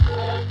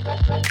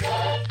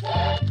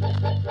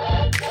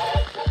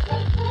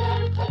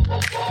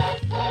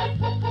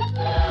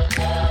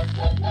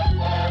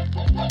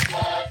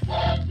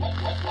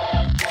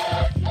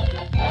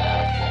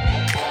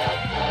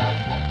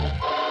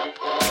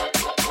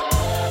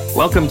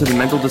Welcome to the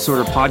Mental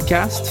Disorder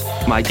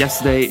Podcast. My guest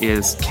today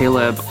is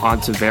Caleb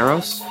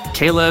Ontiveros.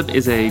 Caleb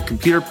is a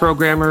computer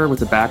programmer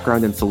with a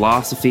background in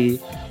philosophy.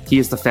 He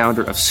is the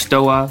founder of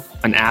Stoa,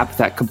 an app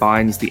that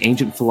combines the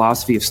ancient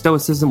philosophy of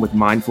Stoicism with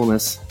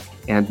mindfulness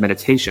and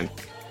meditation.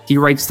 He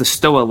writes the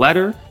Stoa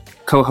Letter,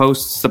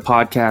 co-hosts the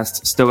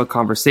podcast Stoa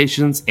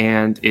Conversations,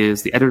 and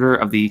is the editor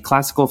of the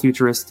Classical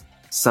Futurist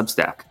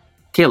Substack.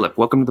 Caleb,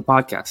 welcome to the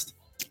podcast.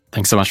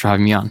 Thanks so much for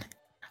having me on.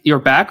 Your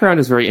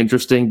background is very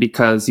interesting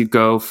because you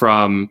go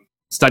from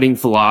studying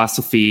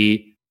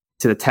philosophy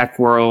to the tech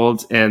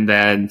world and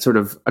then sort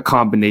of a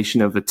combination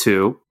of the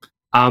two.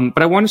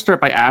 But I want to start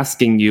by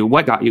asking you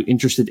what got you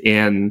interested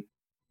in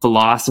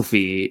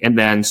philosophy and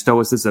then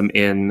Stoicism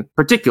in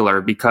particular,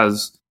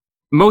 because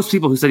most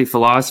people who study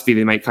philosophy,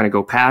 they might kind of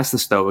go past the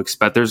Stoics,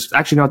 but there's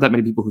actually not that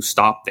many people who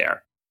stop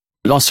there.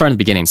 I'll start in the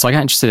beginning. So I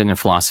got interested in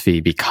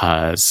philosophy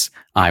because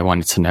I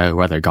wanted to know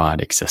whether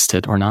God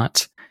existed or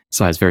not.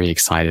 So I was very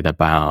excited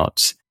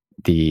about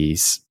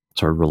these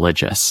sort of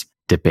religious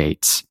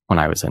debates when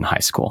I was in high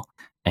school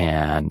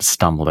and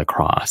stumbled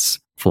across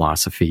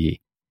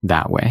philosophy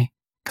that way.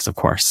 Because of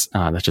course,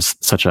 that's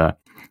just such a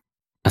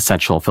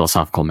essential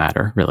philosophical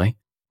matter, really.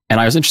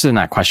 And I was interested in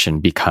that question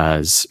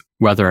because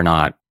whether or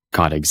not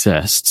God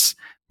exists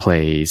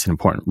plays an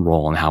important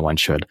role in how one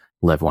should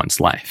live one's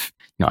life.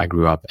 You know, I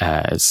grew up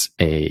as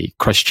a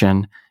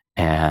Christian,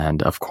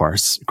 and of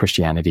course,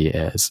 Christianity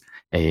is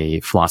a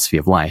philosophy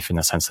of life in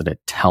the sense that it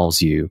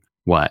tells you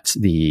what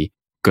the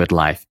good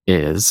life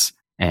is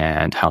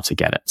and how to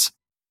get it.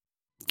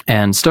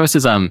 And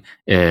Stoicism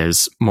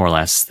is more or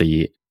less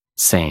the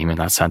same in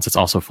that sense. It's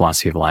also a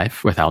philosophy of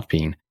life without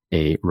being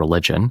a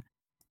religion.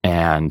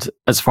 And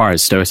as far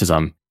as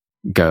Stoicism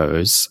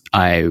goes,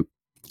 I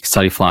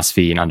studied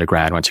philosophy in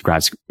undergrad, went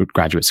to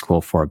graduate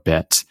school for a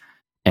bit.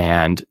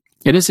 And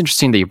it is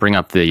interesting that you bring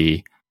up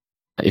the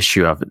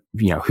issue of,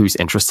 who's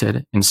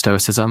interested in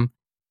Stoicism.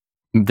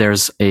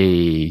 There's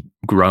a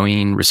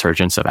growing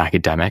resurgence of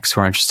academics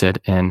who are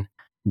interested in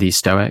the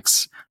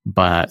Stoics,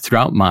 but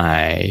throughout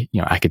my,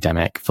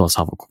 academic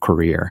philosophical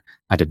career,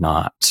 I did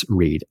not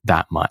read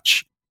that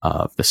much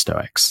of the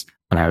Stoics.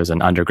 When I was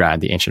an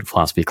undergrad, the ancient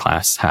philosophy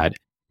class had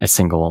a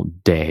single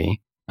day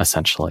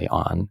essentially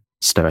on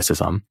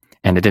Stoicism,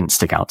 and it didn't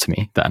stick out to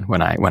me then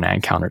when I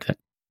encountered it.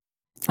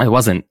 It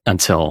wasn't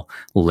until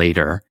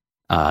later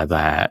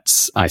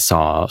that I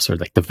saw sort of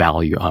like the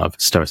value of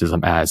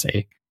Stoicism as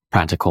a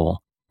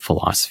practical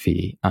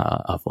philosophy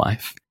of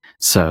life.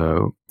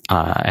 So,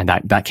 and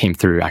that came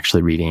through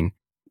actually reading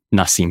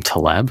Nassim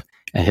Taleb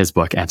and his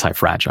book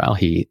Anti-Fragile.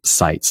 He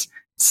cites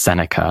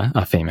Seneca,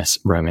 a famous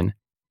Roman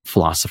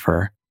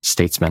philosopher,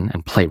 statesman,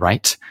 and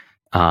playwright.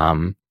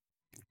 And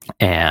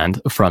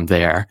from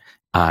there,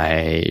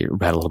 I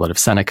read a little bit of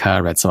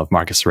Seneca, read some of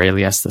Marcus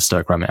Aurelius, the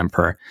Stoic Roman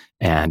emperor,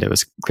 and it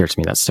was clear to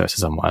me that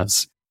Stoicism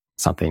was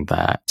something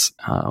that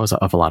was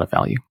of a lot of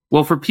value.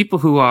 Well, for people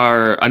who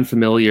are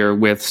unfamiliar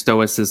with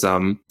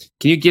Stoicism,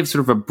 can you give sort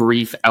of a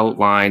brief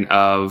outline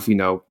of,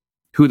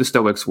 who the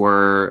Stoics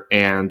were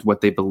and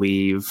what they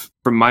believe?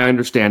 From my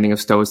understanding of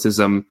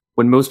Stoicism,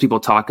 when most people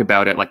talk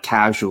about it like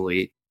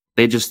casually,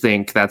 they just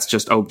think that's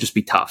just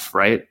be tough,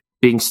 right?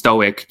 Being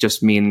Stoic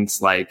just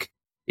means like,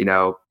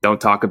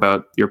 don't talk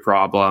about your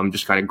problem,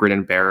 just kind of grin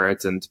and bear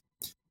it. And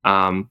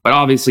but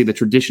obviously the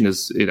tradition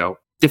is,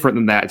 different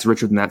than that. It's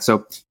richer than that.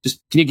 So just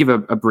can you give a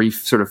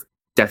brief sort of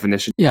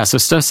definition? Yeah. So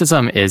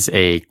Stoicism is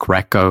a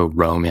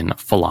Greco-Roman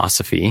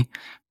philosophy.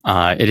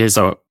 It is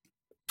a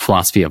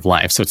philosophy of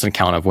life. So it's an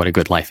account of what a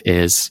good life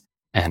is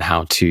and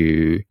how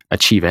to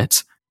achieve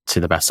it to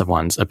the best of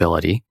one's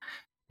ability.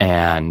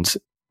 And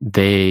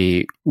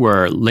they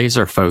were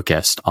laser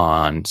focused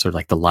on sort of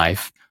like the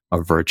life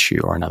of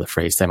virtue, or another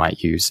phrase they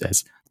might use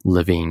as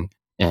living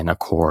in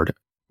accord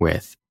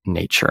with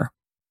nature.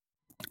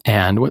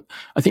 And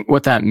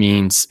what that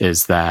means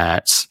is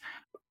that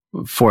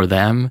for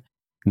them,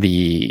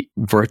 the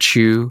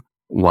virtue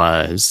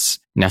was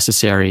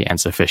necessary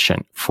and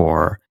sufficient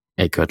for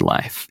a good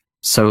life.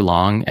 So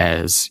long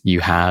as you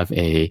have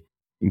a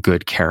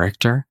good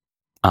character,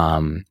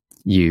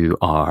 you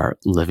are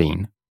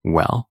living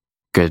well.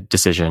 Good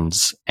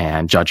decisions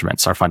and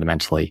judgments are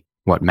fundamentally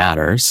what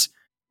matters.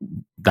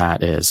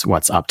 That is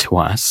what's up to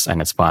us,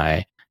 and it's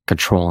by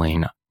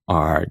controlling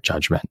our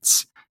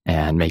judgments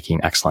and making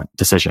excellent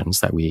decisions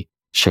that we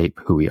shape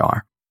who we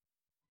are.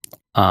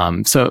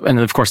 And then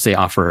of course they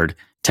offered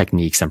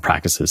techniques and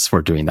practices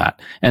for doing that.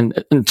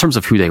 And in terms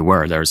of who they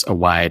were, there's a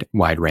wide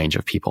range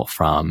of people,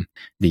 from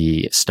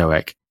the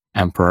Stoic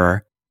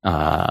emperor,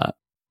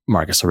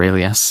 Marcus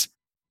Aurelius,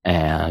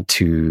 and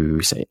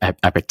to say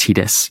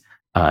Epictetus,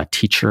 a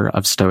teacher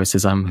of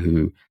Stoicism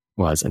who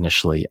was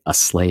initially a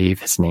slave.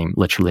 His name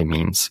literally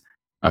means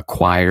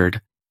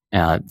acquired.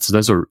 So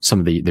those are some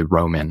of the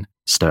Roman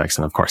Stoics,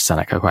 and of course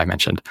Seneca, who I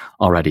mentioned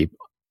already.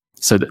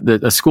 So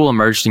the school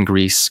emerged in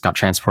Greece, got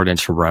transported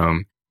into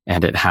Rome,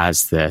 and it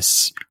has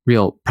this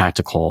real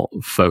practical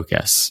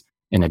focus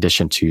in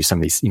addition to some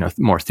of these,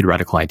 more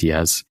theoretical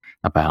ideas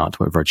about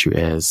what virtue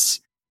is,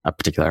 a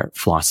particular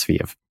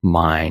philosophy of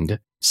mind,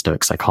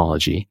 Stoic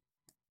psychology.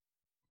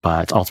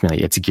 but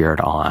ultimately it's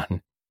geared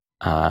on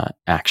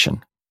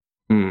action.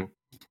 Hmm.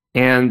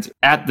 And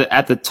at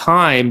the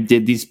time,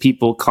 did these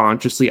people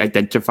consciously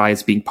identify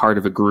as being part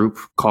of a group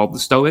called the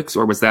Stoics,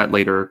 or was that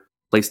later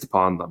placed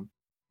upon them?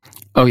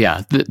 Oh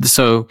yeah.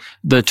 So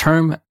the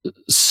term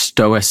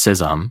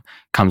Stoicism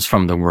comes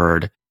from the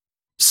word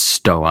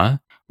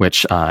stoa,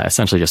 which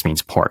essentially just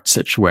means port.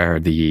 It's where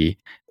the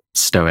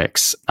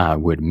Stoics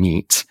would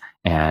meet,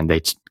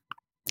 and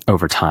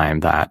over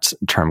time that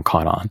term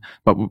caught on.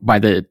 But by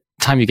the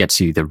time you get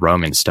to the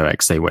Roman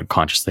Stoics, they would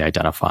consciously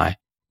identify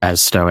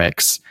as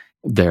Stoics.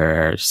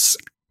 There's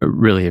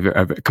really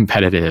a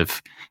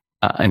competitive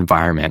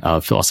environment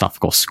of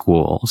philosophical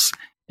schools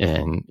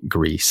in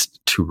Greece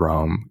to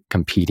Rome,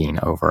 competing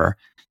over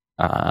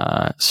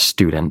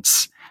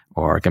students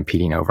or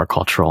competing over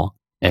cultural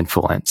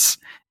influence.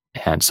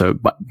 And so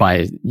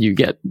by you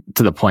get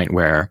to the point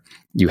where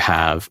you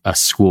have a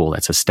school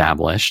that's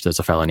established. There's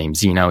a fellow named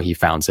Zeno. He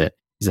founds it.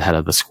 He's the head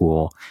of the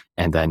school.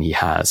 And then he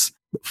has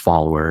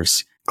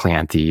followers,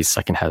 Cleanthes,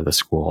 second head of the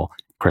school,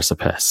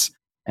 Chrysippus.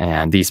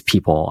 And these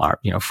people are,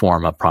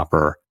 form a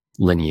proper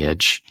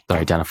lineage. They're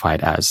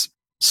identified as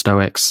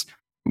Stoics.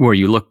 Where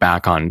you look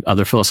back on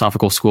other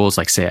philosophical schools,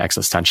 like say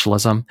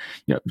existentialism,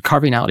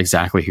 carving out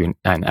exactly who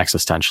an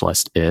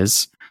existentialist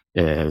is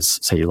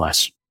say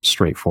less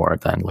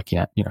straightforward than looking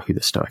at, who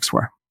the Stoics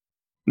were.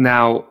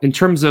 Now, in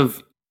terms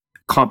of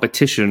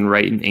competition,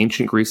 right, in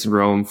ancient Greece and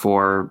Rome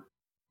for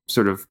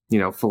sort of,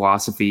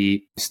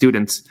 philosophy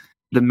students,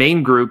 the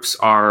main groups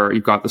are,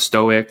 you've got the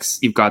Stoics,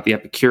 you've got the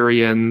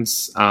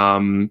Epicureans.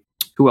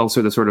 Who else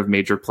are the sort of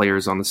major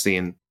players on the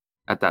scene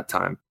at that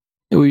time?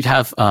 We'd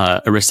have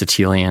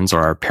Aristotelians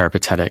or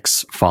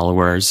Peripatetics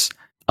followers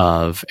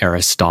of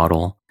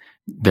Aristotle.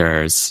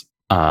 There's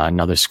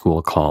another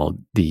school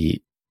called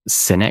the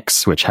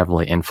Cynics, which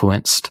heavily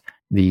influenced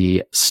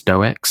the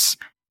Stoics,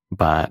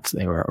 but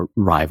they were a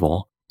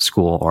rival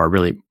school, or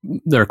really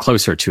they're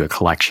closer to a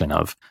collection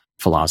of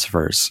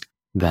philosophers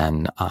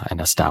than an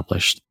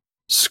established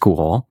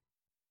school.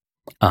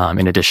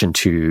 In addition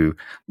to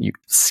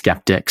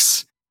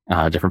skeptics,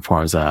 different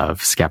forms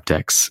of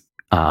skeptics.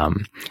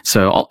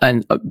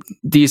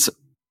 These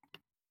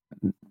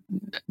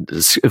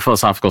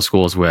philosophical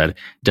schools would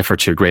differ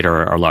to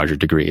greater or larger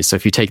degrees. So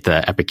if you take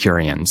the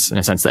Epicureans, in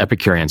a sense, the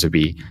Epicureans would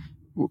be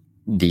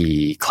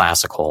the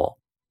classical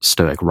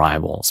Stoic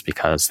rivals,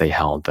 because they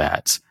held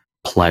that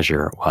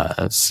pleasure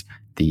was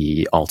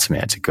the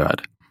ultimate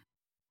good.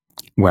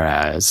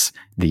 Whereas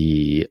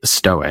the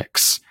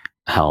Stoics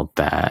held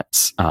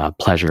that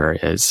pleasure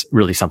is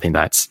really something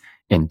that's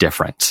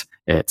indifferent.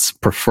 It's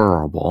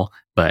preferable,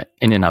 but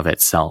in and of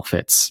itself,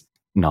 it's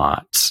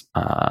not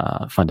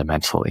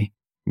fundamentally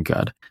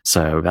good.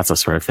 So that's a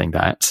sort of thing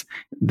that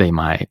they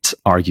might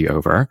argue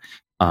over.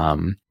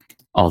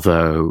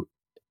 Although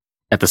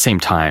at the same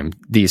time,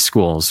 these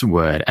schools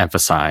would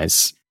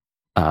emphasize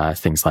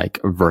things like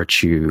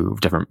virtue,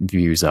 different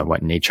views of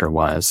what nature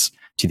was,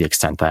 to the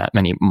extent that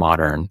many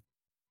modern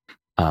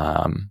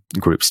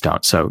groups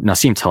don't. So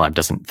Nassim Taleb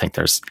doesn't think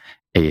there's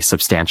a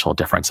substantial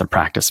difference in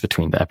practice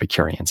between the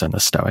Epicureans and the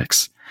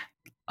Stoics,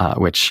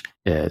 which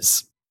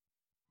is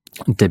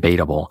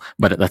debatable,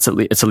 but it's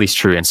at least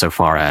true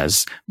insofar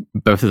as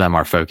both of them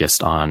are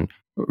focused on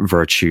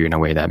virtue in a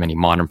way that many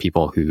modern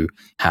people who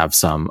have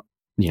some,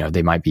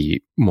 they might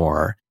be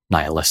more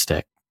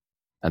nihilistic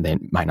and they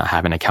might not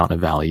have an account of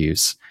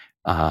values,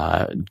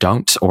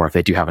 don't, or if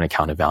they do have an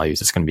account of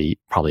values, it's going to be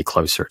probably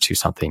closer to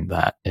something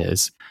that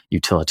is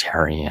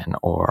utilitarian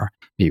or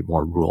maybe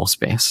more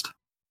rules-based.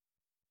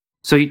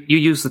 So you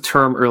used the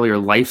term earlier,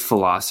 life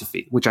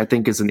philosophy, which I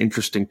think is an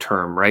interesting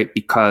term, right?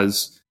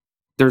 Because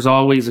there's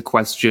always a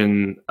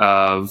question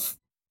of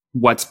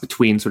what's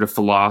between sort of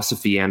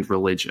philosophy and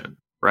religion,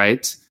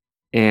 right?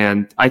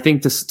 And I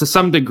think to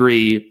some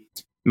degree,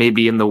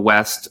 maybe in the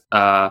West,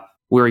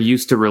 we're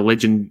used to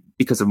religion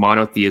because of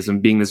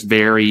monotheism being this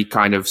very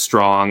kind of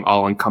strong,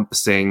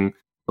 all-encompassing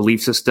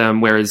belief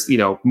system, whereas,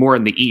 more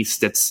in the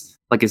East, it's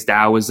like, is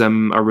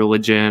Taoism a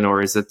religion,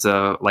 or is it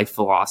a life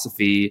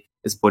philosophy?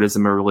 Is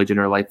Buddhism a religion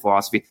or life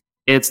philosophy?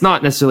 It's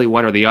not necessarily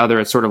one or the other.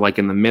 It's sort of like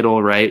in the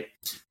middle, right?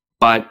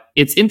 But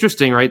it's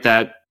interesting, right,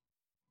 that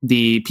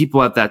the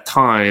people at that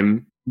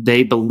time,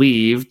 they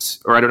believed,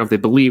 or I don't know if they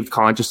believed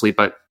consciously,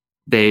 but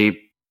they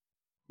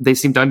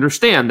seem to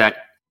understand that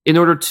in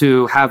order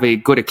to have a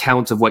good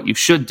account of what you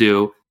should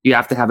do, you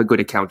have to have a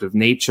good account of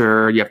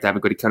nature, you have to have a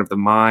good account of the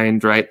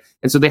mind, right?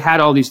 And so they had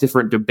all these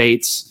different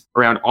debates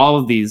around all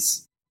of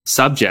these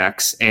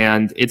subjects,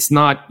 and it's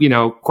not,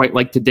 quite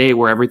like today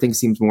where everything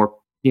seems more,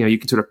 you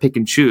can sort of pick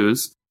and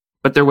choose.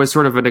 But there was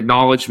sort of an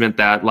acknowledgement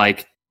that,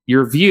 like,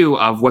 your view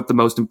of what the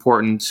most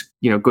important,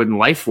 good in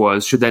life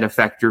was should then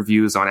affect your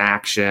views on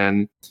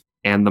action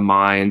and the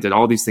mind, and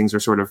all these things are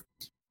sort of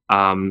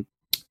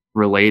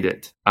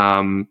related.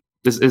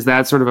 Is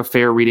that sort of a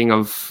fair reading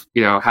of,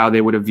 how they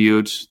would have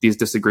viewed these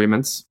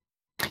disagreements?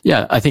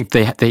 Yeah, I think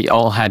they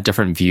all had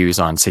different views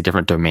on, say,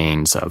 different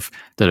domains of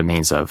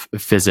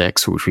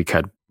physics, which we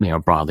could,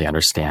 broadly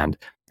understand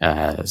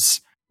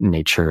as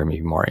nature,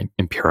 maybe more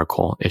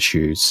empirical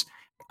issues.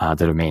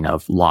 the domain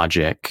of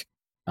logic,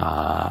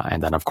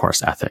 and then of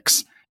course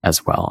ethics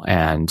as well.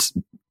 And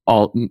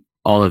all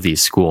of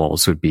these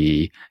schools would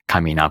be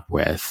coming up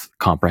with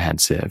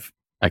comprehensive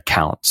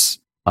accounts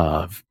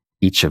of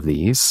each of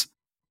these.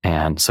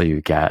 And so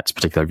you get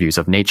particular views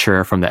of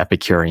nature from the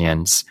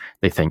Epicureans.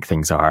 They think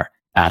things are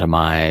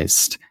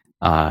atomized,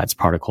 it's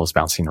particles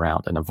bouncing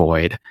around in a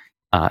void,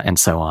 and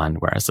so on.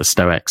 Whereas the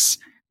Stoics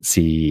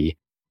see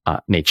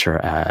nature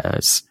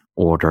as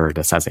ordered,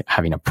 as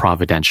having a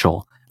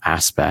providential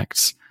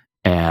aspect.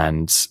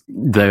 And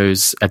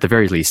those, at the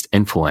very least,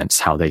 influence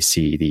how they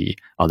see the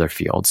other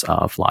fields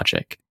of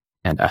logic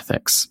and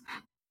ethics.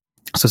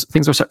 So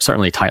things are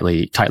certainly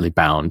tightly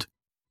bound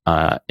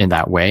in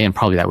that way, and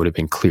probably that would have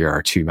been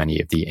clearer to many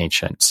of the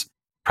ancient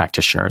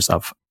practitioners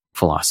of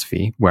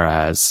philosophy.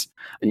 Whereas,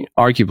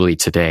 arguably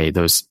today,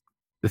 those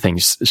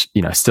things,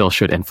 still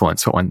should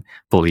influence what one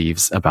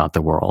believes about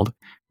the world,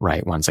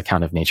 right? One's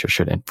account of nature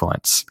should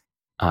influence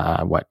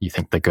what you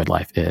think the good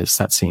life is.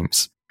 That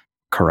seems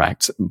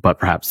correct, but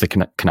perhaps the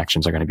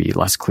connections are going to be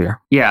less clear.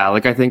 Yeah,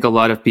 like I think a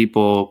lot of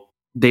people,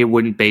 they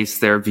wouldn't base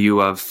their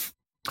view of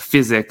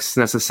physics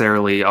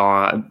necessarily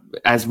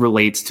as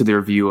relates to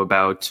their view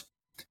about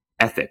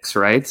ethics,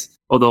 right?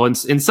 Although in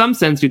some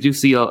sense you do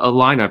see a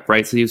lineup,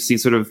 right? So you see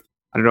sort of,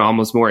 I don't know,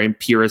 almost more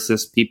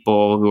empiricist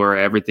people who are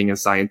everything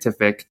is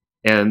scientific,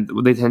 and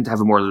they tend to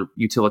have a more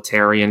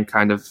utilitarian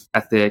kind of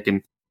ethic,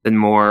 and then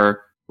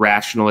more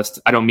rationalist.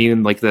 I don't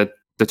mean like the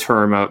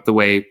term of the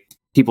way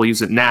people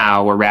use it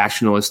now, where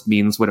rationalist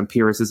means what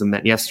empiricism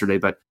meant yesterday,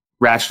 but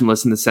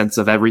rationalist in the sense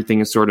of everything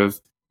is sort of,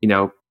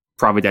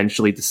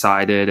 providentially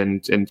decided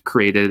and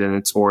created, and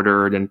it's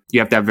ordered, and you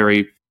have to have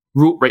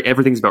right?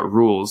 Everything's about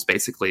rules,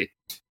 basically.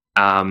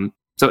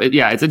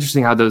 It's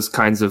interesting how those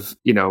kinds of,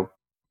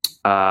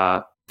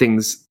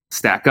 things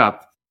stack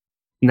up.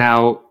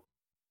 Now,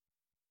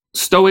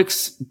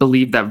 Stoics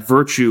believed that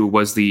virtue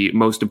was the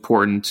most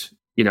important,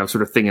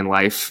 sort of thing in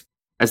life,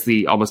 as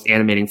the almost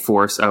animating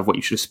force of what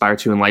you should aspire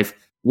to in life.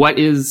 What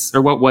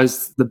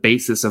was the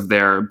basis of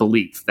their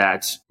belief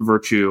that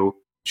virtue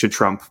should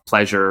trump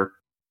pleasure,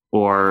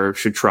 or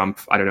should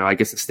trump, I don't know, I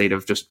guess a state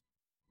of just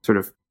sort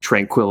of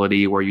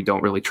tranquility where you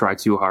don't really try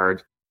too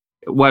hard?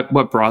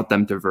 What brought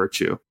them to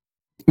virtue?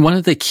 One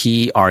of the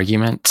key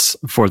arguments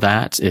for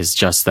that is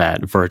just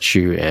that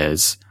virtue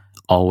is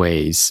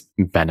always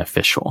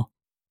beneficial.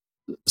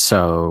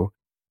 So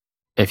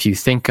if you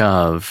think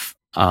of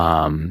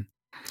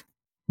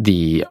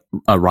the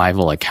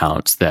arrival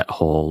account that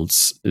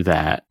holds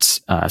that,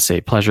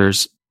 say,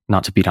 pleasure's,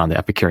 not to beat on the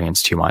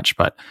Epicureans too much,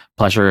 but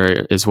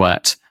pleasure is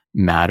what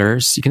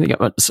matters. You can think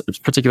of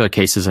particular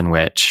cases in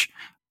which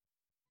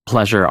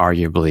pleasure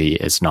arguably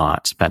is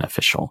not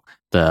beneficial.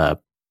 The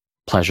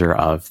pleasure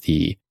of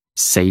the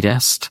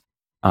sadist,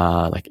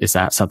 is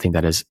that something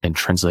that is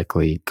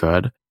intrinsically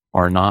good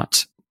or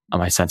not?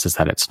 My sense is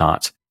that it's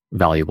not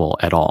valuable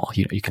at all.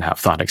 You can have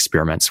thought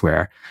experiments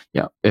where,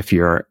 if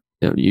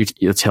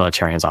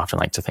utilitarians often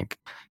like to think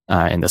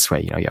in this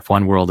way. You have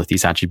one world with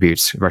these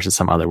attributes versus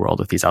some other world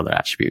with these other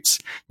attributes.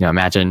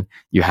 Imagine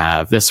you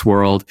have this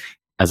world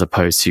as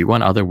opposed to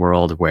one other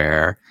world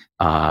where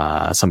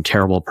some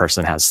terrible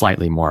person has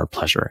slightly more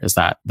pleasure. Is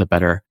that the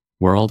better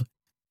world?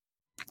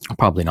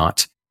 Probably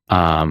not.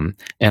 And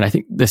I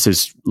think this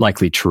is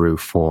likely true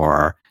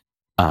for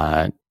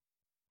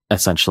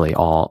essentially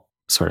all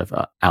sort of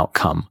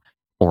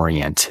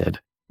outcome-oriented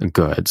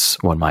goods,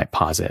 one might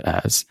posit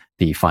as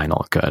the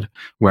final good.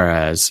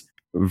 Whereas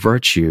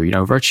virtue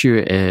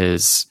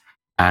is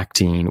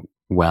acting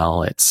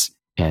well.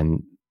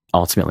 And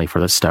ultimately for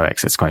the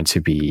Stoics, it's going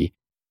to be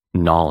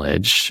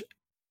knowledge,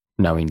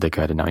 knowing the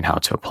good and knowing how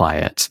to apply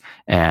it.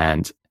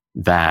 And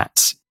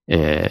that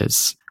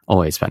is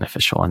always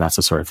beneficial. And that's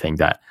the sort of thing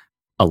that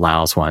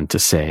allows one to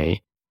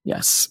say,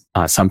 yes,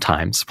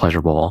 sometimes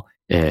pleasurable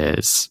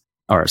is,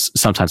 or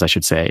sometimes I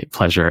should say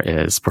pleasure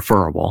is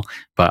preferable,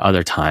 but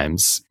other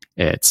times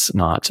it's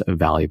not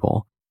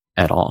valuable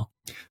at all.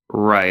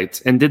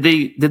 Right. And did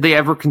they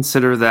ever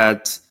consider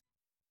that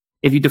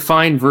if you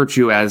define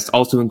virtue as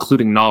also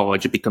including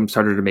knowledge, it becomes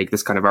harder to make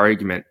this kind of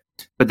argument?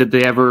 But did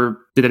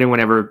anyone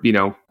ever,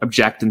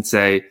 object and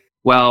say,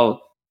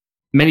 well,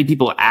 many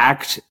people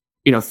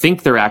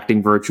think they're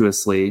acting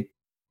virtuously.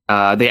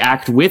 They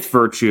act with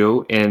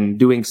virtue in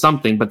doing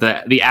something, but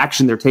the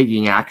action they're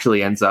taking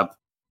actually ends up,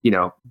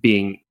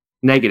 being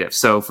negative.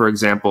 So, for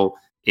example,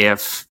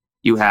 if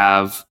you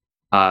have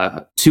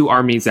two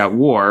armies at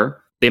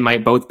war, they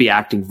might both be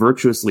acting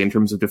virtuously in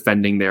terms of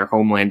defending their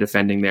homeland,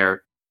 defending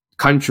their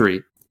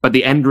country. But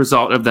the end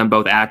result of them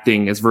both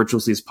acting as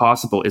virtuously as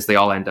possible is they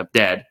all end up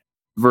dead.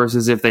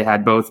 Versus if they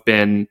had both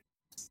been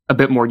a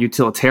bit more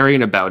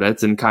utilitarian about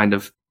it and kind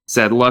of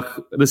said,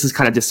 look, this is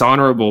kind of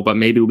dishonorable, but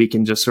maybe we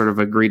can just sort of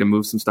agree to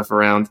move some stuff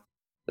around,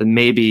 then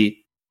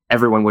maybe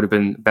everyone would have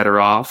been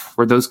better off.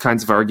 Were those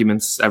kinds of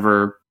arguments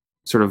ever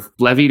sort of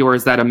levied, or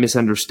is that a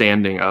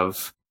misunderstanding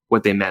of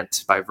what they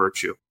meant by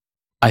virtue?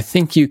 I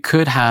think you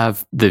could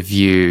have the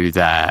view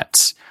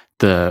that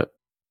the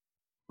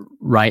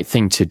right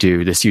thing to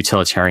do, this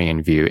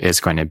utilitarian view, is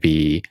going to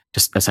be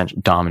just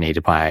essentially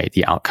dominated by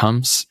the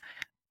outcomes.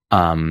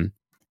 And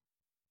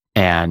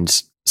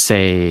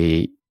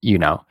say,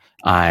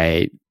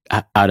 I,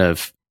 out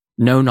of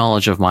no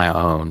knowledge of my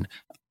own,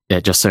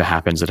 it just so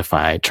happens that if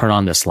I turn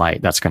on this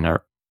light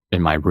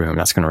in my room,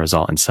 that's going to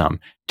result in some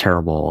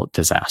terrible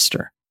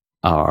disaster.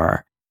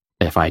 Or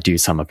if I do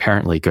some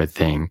apparently good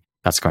thing,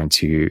 that's going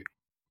to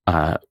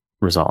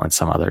result in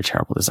some other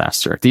terrible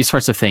disaster. These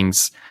sorts of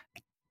things,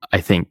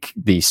 I think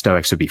the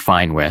Stoics would be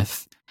fine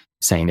with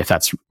saying, if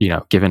that's,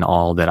 given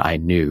all that I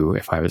knew,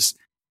 if I was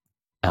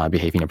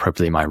behaving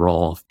appropriately in my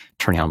role,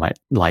 turning on my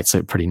lights,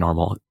 a pretty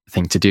normal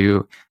thing to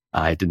do.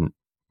 I didn't,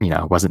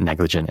 wasn't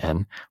negligent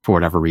in, for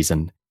whatever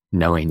reason,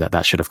 knowing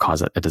that should have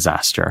caused a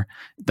disaster.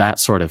 That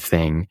sort of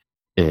thing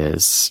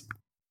is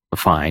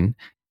fine,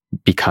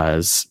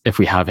 because if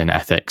we have in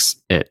ethics,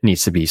 it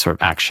needs to be sort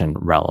of action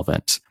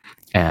relevant.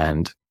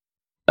 And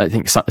I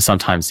think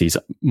sometimes these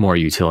more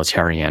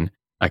utilitarian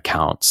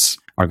accounts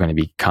are going to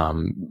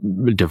become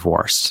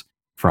divorced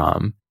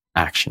from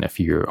action if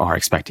you are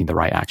expecting the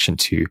right action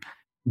to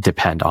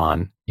depend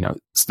on,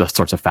 the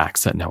sorts of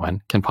facts that no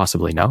one can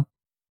possibly know.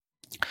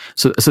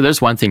 So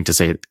there's one thing to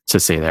say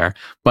there,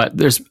 but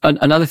there's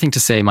another thing to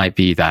say might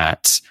be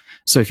that,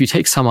 so if you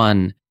take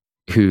someone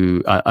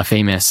who, a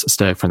famous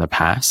Stoic from the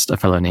past, a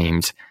fellow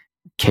named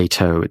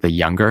Cato the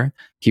Younger,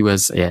 he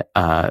was an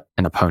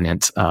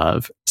opponent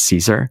of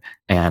Caesar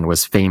and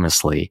was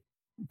famously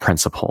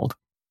principled.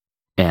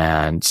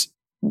 And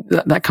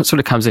that sort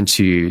of comes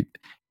into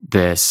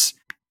this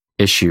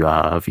issue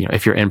of,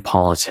 if you're in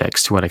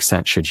politics, to what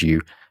extent should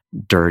you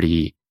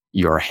dirty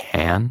your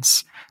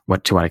hands?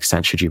 To what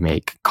extent should you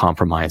make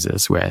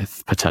compromises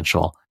with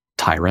potential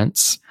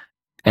tyrants?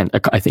 And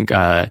I think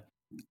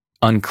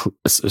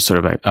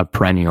sort of a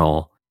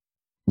perennial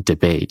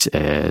debate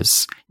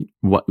is,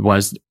 what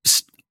was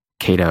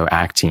Cato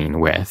acting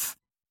with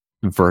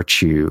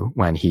virtue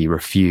when he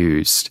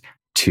refused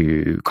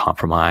to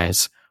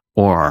compromise,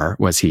 or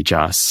was he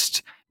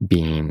just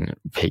being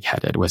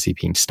pig-headed? Was he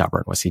being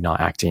stubborn? Was he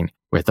not acting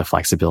with the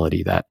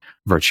flexibility that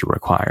virtue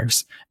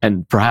requires?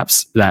 And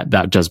perhaps that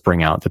does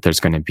bring out that there's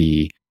going to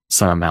be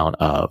some amount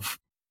of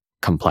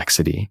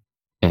complexity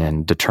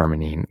in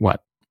determining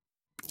what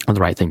the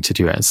right thing to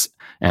do is.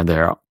 And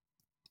there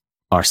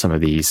are some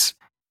of these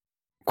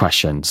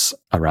questions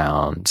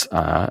around,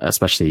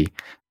 especially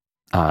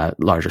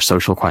larger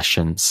social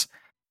questions,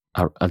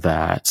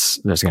 that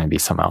there's going to be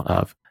some amount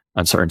of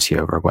uncertainty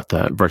over what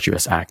the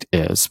virtuous act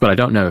is. But I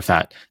don't know if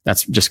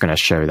that's just going to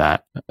show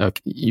that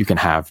you can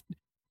have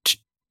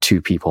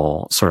two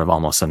people sort of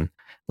almost in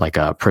like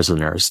a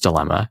prisoner's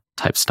dilemma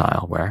type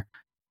style, where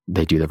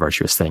they do the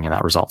virtuous thing and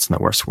that results in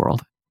the worst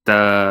world.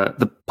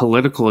 The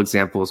political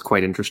example is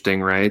quite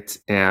interesting, right?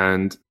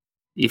 And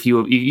if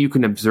you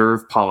can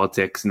observe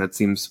politics, and it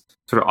seems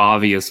sort of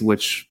obvious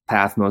which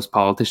path most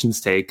politicians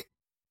take.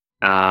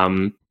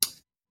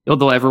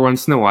 Although every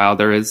once in a while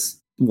there is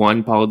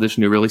one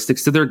politician who really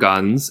sticks to their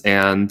guns,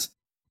 and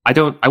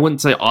I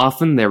wouldn't say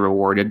often they're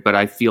rewarded, but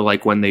I feel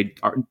like when they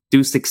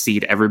do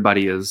succeed,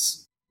 everybody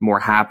is more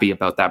happy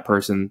about that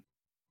person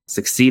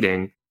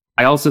succeeding.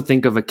 I also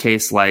think of a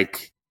case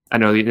like, I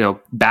know,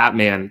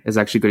 Batman is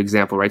actually a good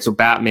example, right? So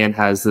Batman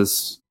has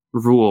this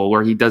rule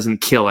where he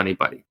doesn't kill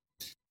anybody.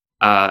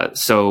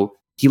 So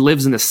he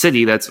lives in a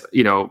city that's,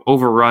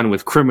 overrun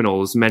with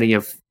criminals, many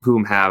of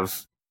whom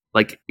have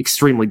like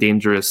extremely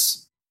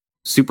dangerous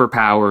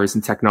superpowers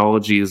and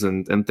technologies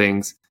and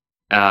things.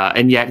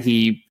 And yet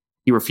he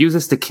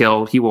refuses to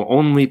kill. He will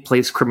only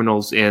place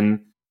criminals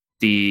in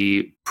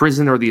the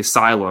prison or the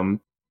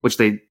asylum, which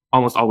they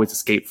almost always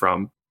escape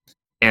from.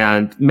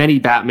 And many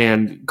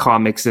Batman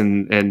comics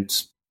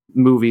and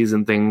movies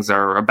and things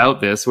are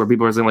about this, where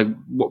people are saying,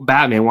 like,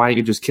 Batman, why don't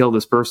you just kill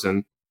this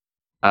person?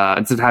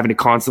 Instead of having to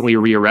constantly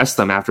rearrest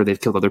them after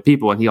they've killed other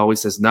people. And he always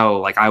says, no,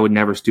 like, I would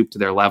never stoop to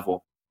their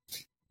level.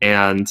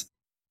 And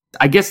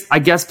I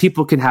guess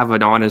people can have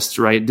an honest,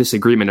 right,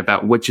 disagreement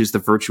about which is the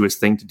virtuous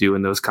thing to do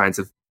in those kinds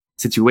of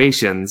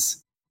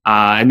situations.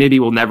 And maybe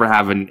we'll never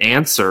have an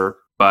answer,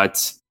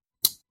 but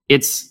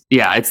it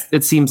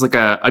seems like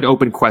an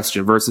open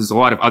question versus a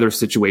lot of other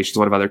situations, a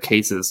lot of other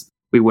cases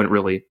we wouldn't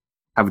really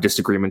have a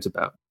disagreement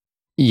about.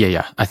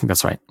 Yeah, I think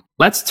that's right.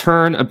 Let's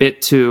turn a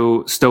bit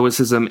to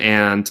Stoicism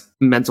and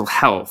mental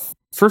health.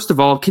 First of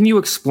all, can you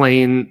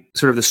explain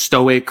sort of the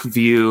Stoic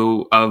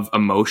view of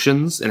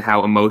emotions and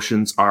how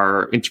emotions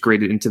are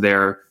integrated into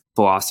their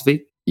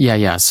philosophy?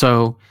 Yeah.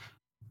 So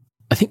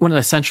I think one of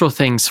the central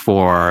things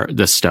for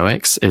the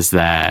Stoics is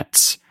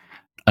that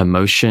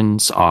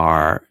emotions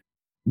are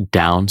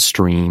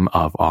downstream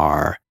of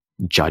our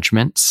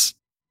judgments.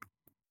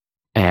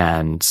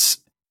 And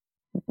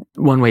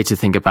one way to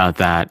think about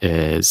that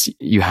is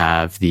you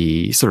have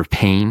the sort of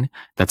pain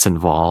that's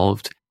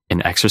involved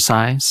in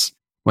exercise.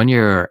 When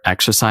you're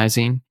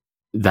exercising,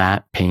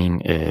 that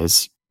pain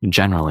is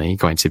generally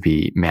going to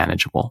be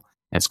manageable.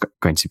 It's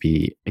going to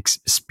be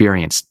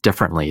experienced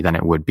differently than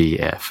it would be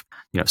if,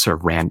 sort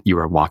of you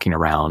were walking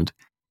around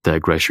the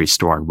grocery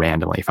store and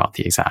randomly felt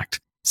the exact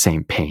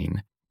same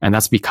pain And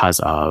that's because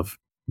of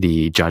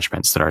the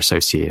judgments that are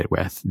associated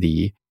with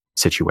the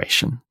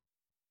situation.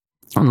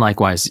 And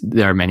likewise,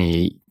 there are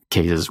many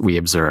cases we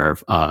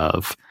observe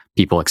of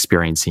people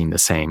experiencing the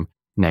same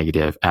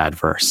negative,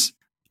 adverse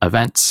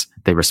events.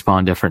 They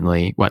respond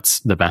differently.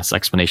 What's the best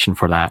explanation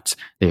for that?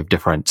 They have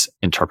different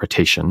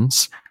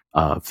interpretations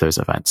of those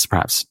events,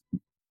 perhaps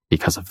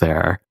because of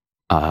their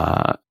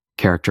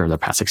character, their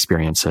past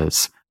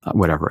experiences,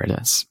 whatever it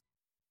is.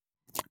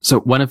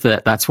 So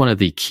that's one of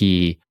the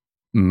key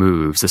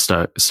moves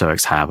the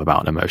Stoics have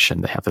about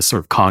emotion. They have this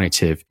sort of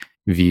cognitive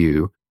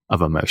view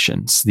of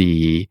emotions.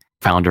 The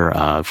founder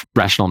of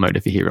rational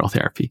emotive behavioral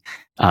therapy,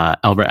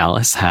 Albert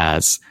Ellis,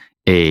 has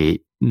a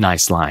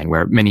nice line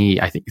where many,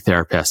 I think,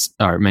 therapists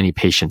or many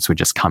patients would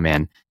just come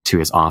in to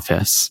his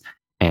office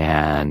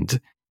and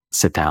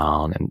sit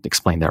down and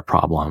explain their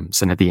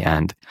problems. And at the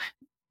end,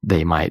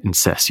 they might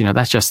insist,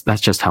 that's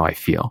just how I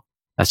feel.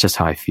 That's just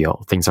how I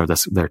feel. Things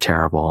they're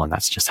terrible, and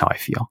that's just how I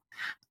feel.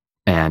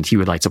 And he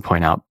would like to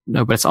point out,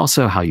 no, but it's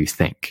also how you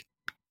think.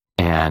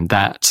 And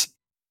that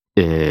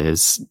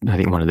is, I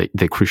think, one of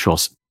the crucial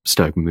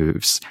Stoic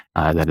moves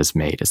that is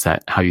made, is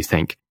that how you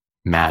think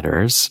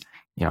matters.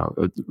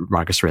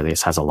 Marcus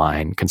Aurelius has a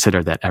line: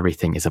 consider that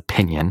everything is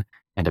opinion,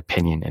 and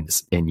opinion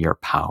is in your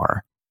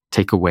power.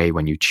 Take away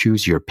when you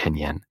choose your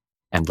opinion,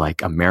 and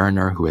like a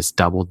mariner who has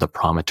doubled the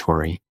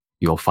promontory,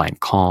 you'll find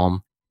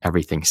calm,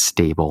 everything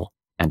stable,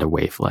 and a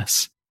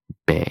waveless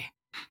bay.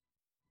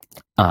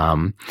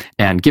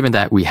 And given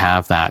that we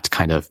have that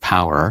kind of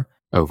power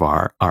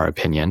over our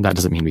opinion, that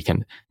doesn't mean we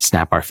can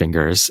snap our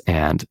fingers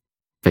and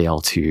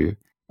fail to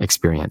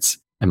experience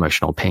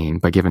emotional pain.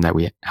 But given that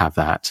we have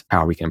that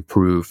power, we can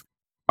improve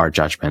our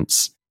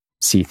judgments,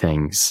 see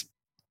things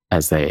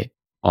as they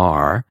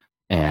are,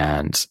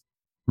 and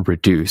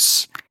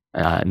reduce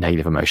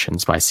negative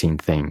emotions by seeing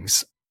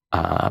things,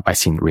 by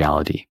seeing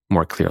reality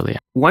more clearly.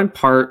 One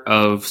part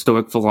of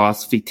Stoic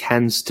philosophy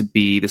tends to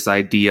be this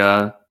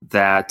idea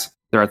that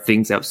there are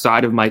things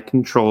outside of my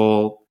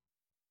control,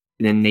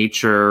 in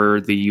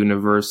nature, the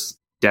universe,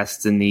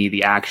 destiny,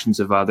 the actions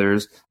of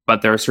others,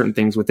 but there are certain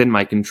things within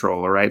my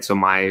control, right? So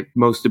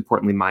most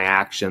importantly, my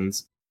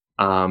actions,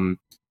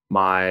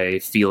 my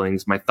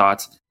feelings, my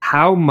thoughts.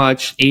 How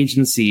much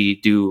agency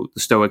do the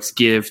Stoics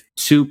give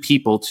to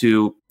people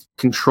to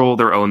control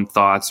their own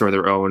thoughts or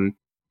their own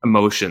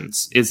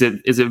emotions? Is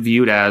it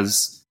viewed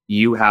as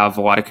you have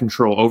a lot of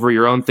control over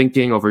your own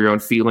thinking, over your own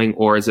feeling,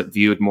 or is it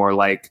viewed more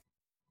like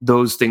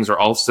those things are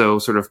also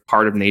sort of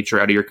part of nature,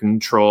 out of your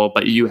control,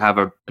 but you have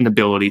an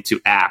ability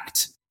to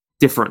act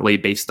differently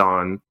based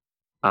on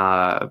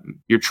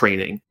your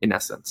training, in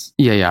essence?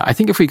 Yeah. I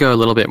think if we go a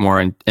little bit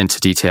more into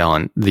detail,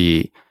 and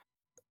the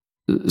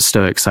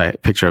Stoic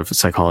picture of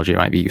psychology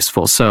might be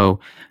useful.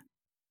 So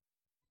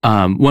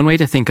one way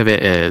to think of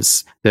it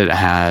is that it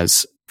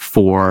has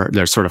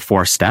there's sort of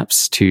 4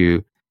 steps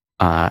to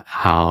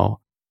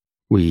how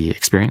we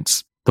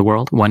experience the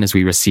world. One is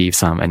we receive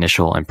some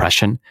initial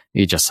impression,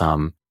 maybe just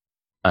some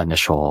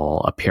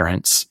initial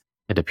appearance.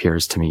 It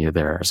appears to me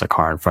there's a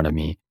car in front of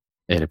me.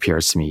 It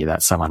appears to me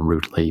that someone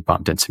rudely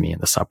bumped into me in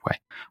the subway,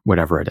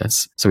 whatever it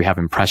is. So we have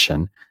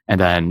impression. And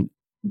then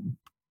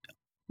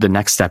the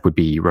next step would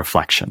be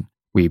reflection.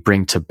 We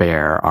bring to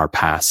bear our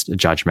past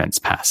judgments,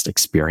 past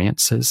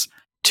experiences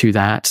to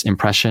that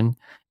impression.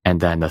 And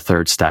then the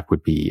third step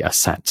would be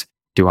assent.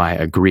 Do I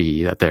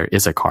agree that there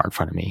is a car in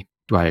front of me?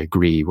 Do I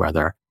agree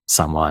whether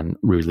someone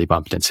rudely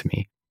bumped into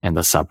me in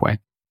the subway?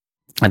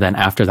 And then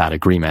after that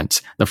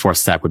agreement, the fourth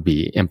step would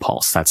be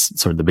impulse. That's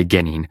sort of the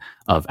beginning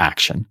of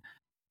action.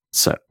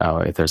 So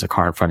if there's a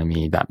car in front of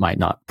me, that might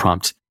not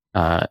prompt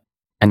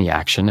any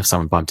action. If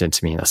someone bumped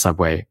into me in the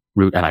subway,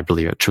 and I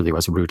believe it truly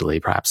was rudely,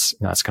 perhaps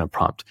that's going to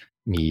prompt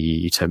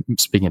me to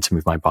begin to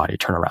move my body,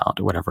 turn around,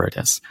 or whatever it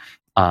is.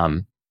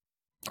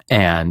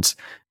 And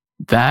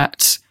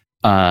that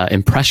the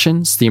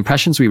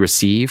impressions we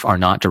receive are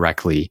not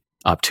directly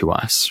up to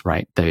us,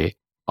 right? They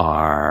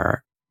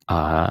are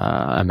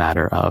a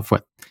matter of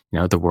what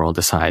the world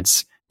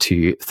decides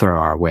to throw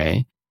our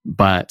way.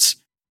 But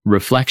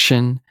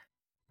reflection,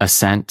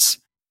 assent,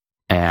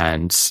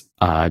 and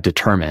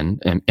determine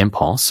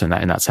impulse, and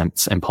in that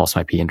sense, impulse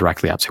might be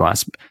indirectly up to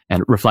us,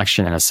 and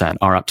reflection and assent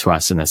are up to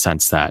us in the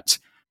sense that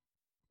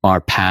our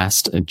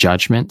past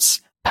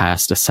judgments,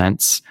 past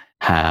assents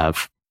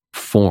have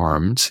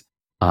formed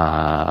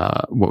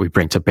what we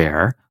bring to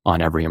bear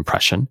on every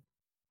impression.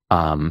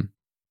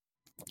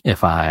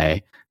 If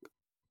I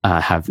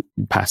have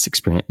past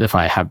experience, if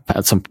I have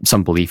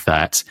some belief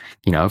that,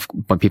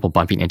 when people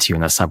bumping into you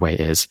in the subway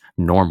is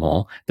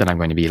normal, then I'm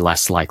going to be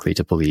less likely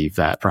to believe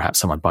that perhaps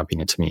someone bumping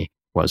into me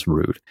was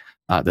rude,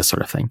 this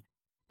sort of thing.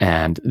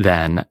 And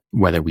then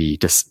whether we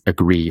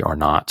disagree or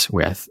not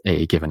with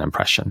a given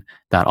impression,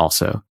 that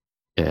also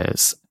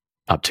is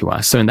up to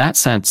us. So in that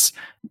sense,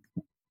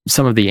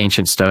 some of the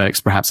ancient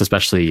Stoics, perhaps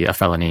especially a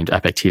fellow named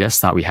Epictetus,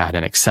 thought we had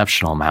an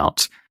exceptional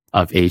amount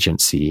of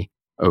agency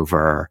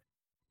over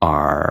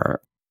our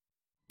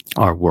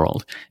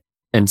world.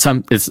 And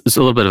it's a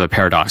little bit of a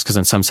paradox, because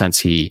in some sense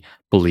he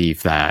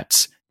believed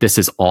that this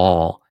is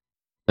all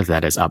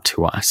that is up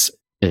to us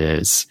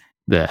is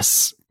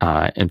this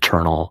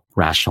internal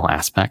rational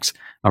aspect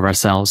of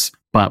ourselves,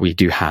 but we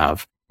do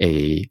have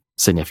a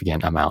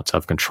significant amount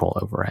of control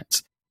over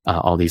it.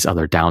 All these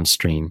other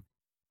downstream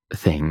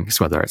things,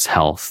 whether it's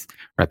health,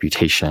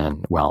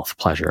 reputation, wealth,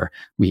 pleasure,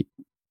 we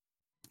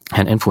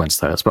can influence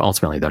those, but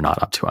ultimately they're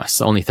not up to us.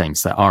 The only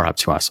things that are up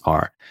to us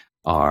are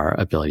our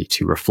ability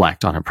to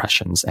reflect on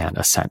impressions and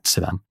assent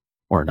to them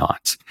or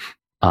not.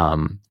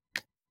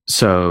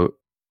 So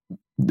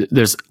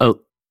there's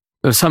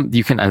some,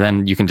 you can, and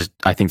then you can just,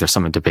 I think there's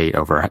some debate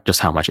over just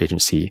how much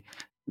agency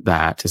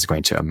that is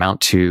going to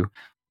amount to.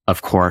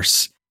 Of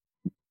course,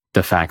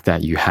 the fact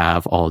that you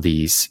have all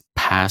these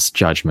past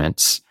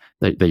judgments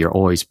that you're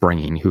always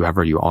bringing,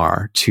 whoever you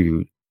are,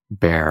 to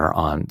bear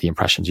on the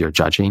impressions you're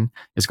judging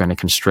is going to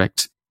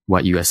constrict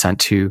what you assent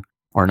to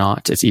or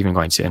not. It's even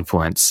going to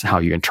influence how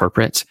you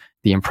interpret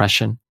the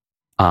impression.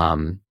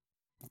 And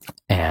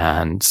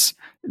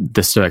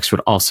the Stoics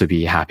would also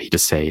be happy to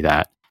say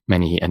that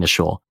many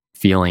initial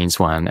feelings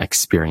one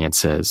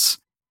experiences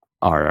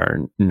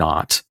are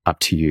not up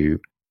to you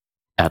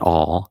at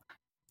all.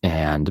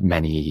 And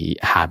many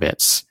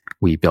habits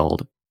we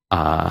build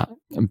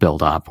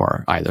up,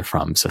 or either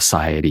from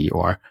society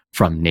or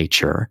from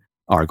nature,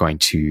 are going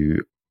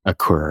to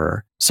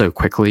occur so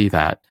quickly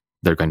that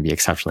they're going to be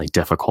exceptionally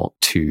difficult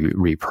to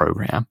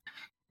reprogram,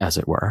 as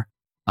it were.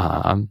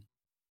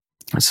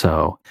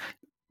 So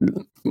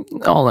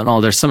all in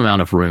all, there's some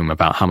amount of room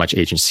about how much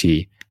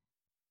agency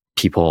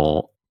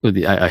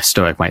a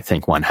Stoic might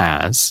think one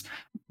has,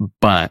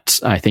 but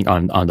I think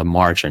on the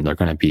margin, they're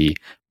going to be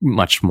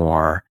much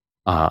more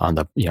on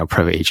the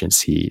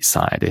pro-agency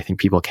side. I think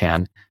people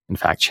can, in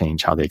fact,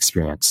 change how they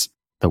experience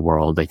the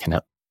world. They can,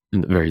 at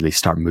the very least,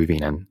 start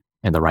moving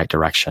in the right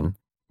direction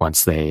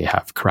once they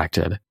have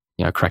corrected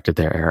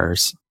their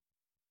errors.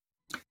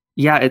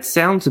 Yeah, it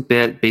sounds a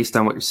bit, based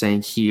on what you're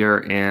saying here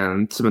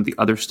and some of the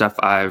other stuff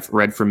I've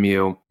read from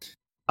you,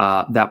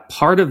 that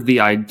part of the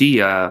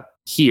idea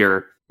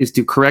here is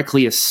to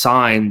correctly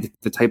assign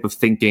the type of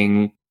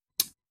thinking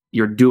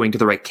you're doing to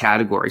the right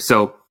category.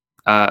 So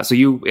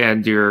you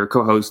and your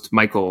co-host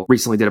Michael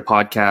recently did a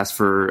podcast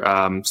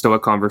for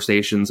Stoic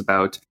Conversations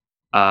about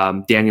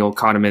Daniel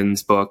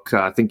Kahneman's book,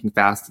 Thinking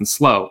Fast and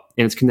Slow,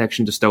 and its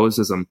connection to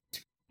Stoicism.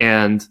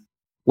 And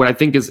what I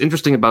think is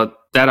interesting about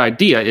that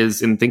idea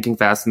is, in Thinking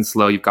Fast and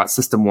Slow, you've got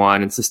System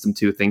 1 and System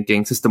 2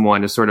 thinking. System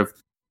 1 is sort of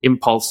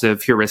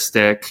impulsive,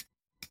 heuristic,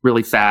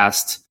 really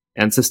fast,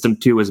 and System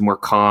 2 is more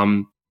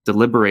calm,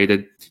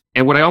 deliberated.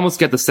 And what I almost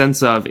get the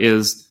sense of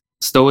is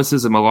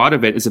Stoicism, a lot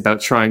of it is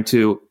about trying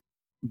to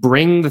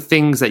bring the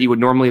things that you would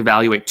normally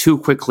evaluate too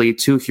quickly,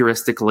 too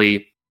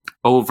heuristically,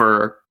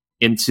 over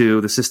into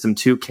the System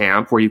 2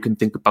 camp, where you can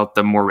think about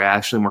them more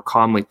rationally, more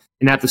calmly.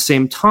 And at the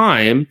same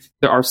time,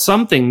 there are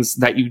some things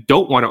that you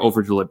don't want to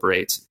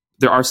over-deliberate.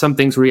 There are some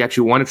things where you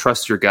actually want to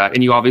trust your gut.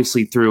 And you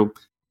obviously, through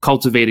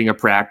cultivating a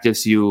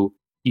practice, you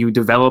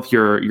develop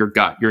your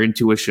gut, your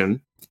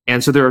intuition.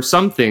 And so there are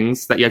some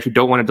things that you actually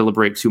don't want to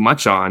deliberate too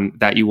much on,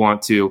 that you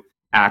want to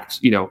act,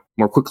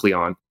 more quickly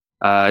on.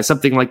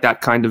 Something like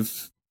that kind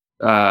of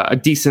a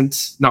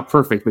decent, not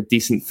perfect, but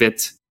decent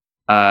fit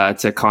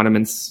to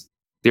Kahneman's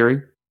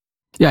theory.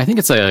 Yeah, I think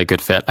it's a good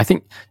fit. I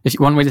think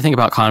one way to think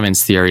about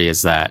Kahneman's theory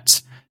is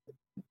that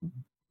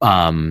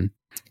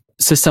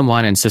System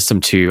 1 and System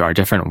 2 are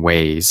different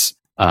ways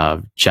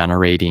of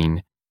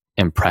generating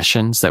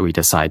impressions that we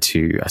decide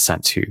to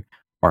assent to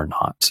or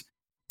not.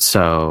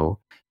 So,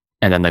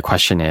 and then the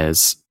question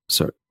is,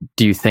 so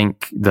do you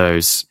think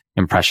those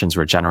impressions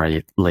were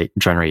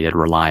generated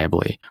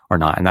reliably or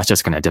not? And that's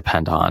just going to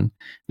depend on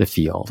the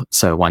field.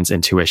 So one's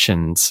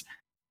intuitions,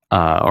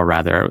 or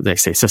rather, they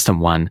say System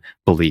 1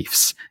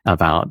 beliefs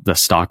about the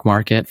stock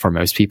market for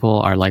most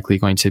people are likely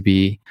going to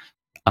be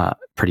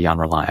pretty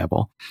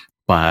unreliable.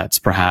 But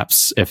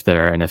perhaps if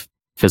they're in a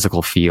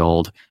physical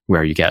field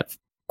where you get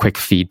quick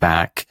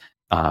feedback,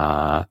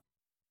 whether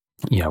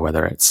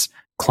it's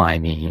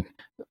climbing,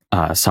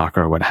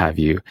 soccer, what have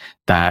you,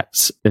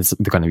 that is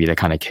going to be the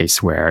kind of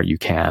case where you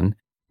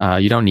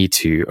don't need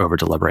to over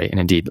deliberate. And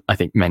indeed, I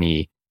think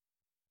many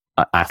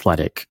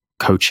athletic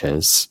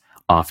coaches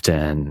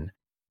often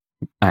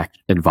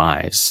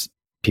advise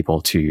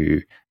people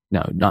to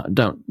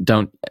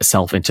don't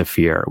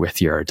self-interfere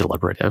with your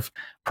deliberative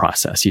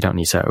process. You don't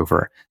need to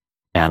over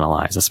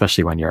analyze,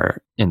 especially when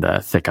you're in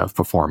the thick of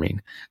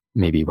performing.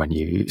 Maybe when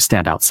you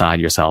stand outside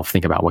yourself,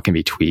 think about what can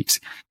be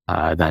tweaked,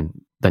 then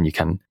you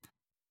can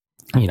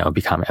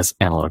become as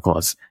analytical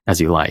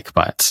as you like.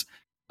 But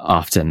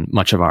often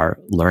much of our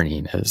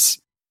learning is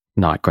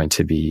not going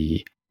to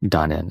be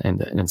done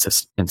in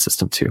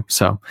System 2.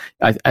 So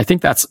I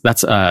think that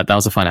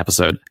was a fun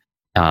episode.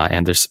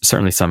 And there's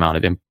certainly some amount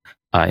of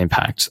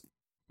impact,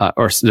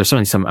 or there's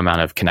certainly some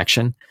amount of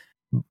connection.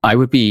 I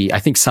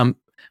think some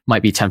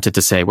might be tempted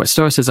to say what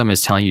Stoicism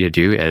is telling you to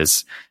do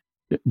is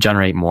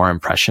generate more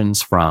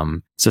impressions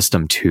from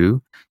System 2.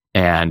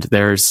 And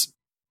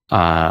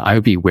I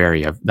would be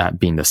wary of that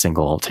being the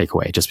single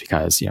takeaway, just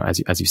because,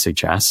 as you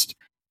suggest,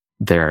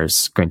 there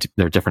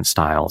are different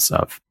styles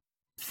of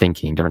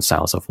thinking, different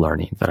styles of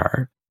learning that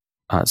are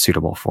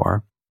suitable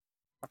for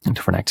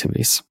different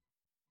activities.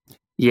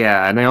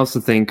 Yeah, and I also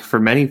think for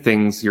many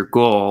things, your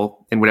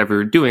goal in whatever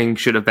you're doing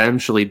should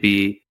eventually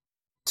be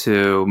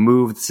to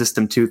move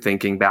system two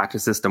thinking back to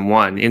system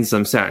one in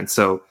some sense.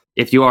 So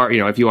if you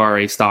are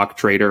a stock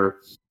trader,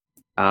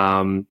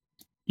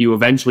 you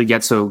eventually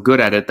get so good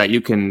at it that you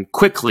can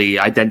quickly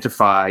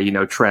identify,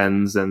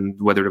 trends and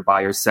whether to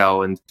buy or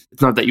sell. And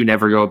it's not that you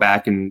never go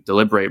back and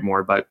deliberate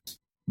more, but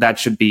that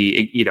should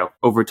be,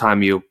 over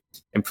time you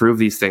improve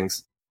these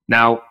things.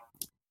 Now,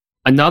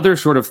 another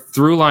sort of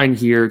through line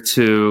here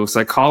to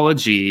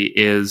psychology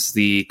is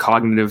the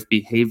cognitive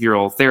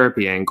behavioral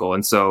therapy angle.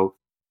 And so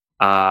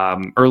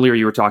earlier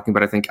you were talking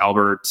about, I think,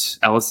 Albert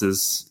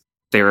Ellis's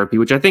therapy,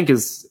 which I think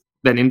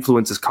then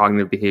influences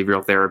cognitive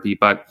behavioral therapy.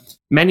 But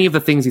many of the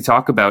things you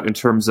talk about in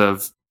terms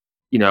of,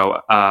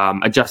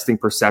 adjusting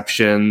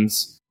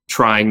perceptions,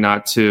 trying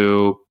not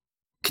to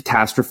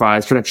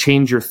catastrophize, trying to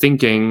change your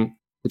thinking,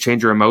 to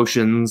change your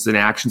emotions and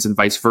actions and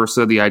vice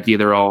versa, the idea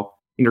they're all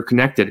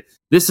interconnected.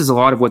 This is a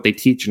lot of what they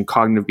teach in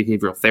cognitive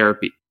behavioral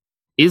therapy.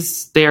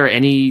 Is there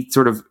any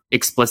sort of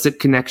explicit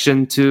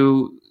connection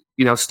to,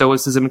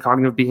 Stoicism and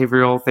cognitive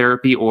behavioral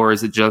therapy, or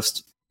is it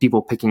just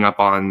people picking up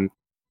on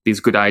these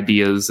good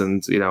ideas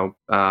and,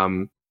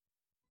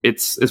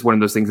 it's one of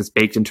those things that's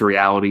baked into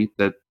reality,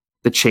 that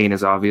the chain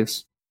is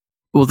obvious?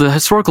 Well, the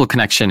historical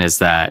connection is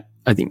that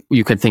I think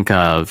you could think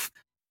of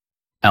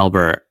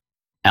Albert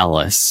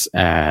Ellis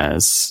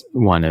as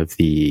one of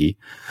the,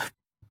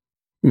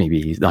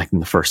 maybe like in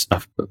the first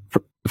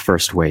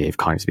wave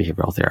cognitive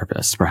behavioral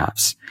therapists,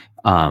 perhaps.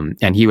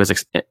 And he was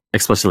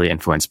explicitly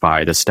influenced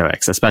by the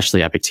Stoics,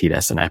 especially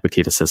Epictetus and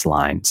Epictetus's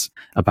lines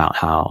about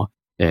how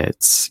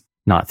it's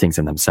not things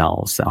in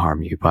themselves that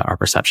harm you, but our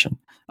perception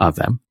of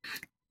them.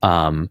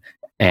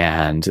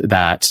 And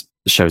that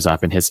shows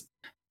up in his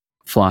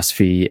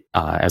philosophy,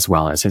 as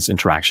well as his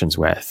interactions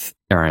with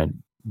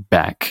Aaron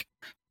Beck,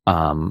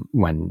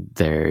 when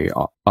they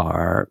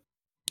are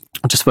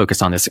just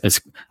focused on this.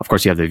 Of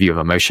course, you have the view of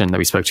emotion that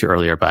we spoke to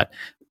earlier, but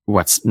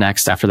what's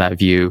next after that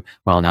view?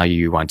 Well, now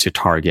you want to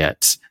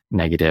target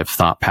negative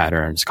thought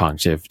patterns,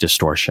 cognitive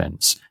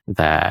distortions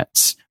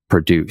that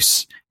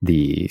produce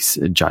these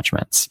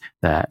judgments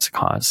that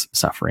cause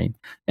suffering.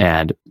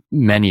 And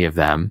many of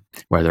them,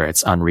 whether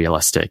it's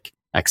unrealistic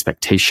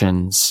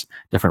expectations,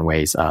 different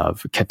ways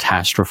of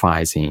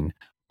catastrophizing,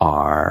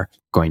 are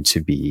going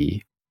to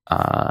be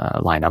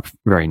line up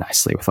very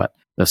nicely with what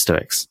the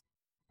Stoics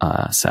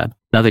said.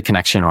 Another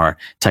connection or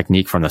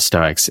technique from the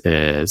Stoics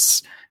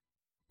is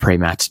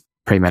premeditatio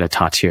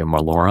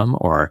malorum,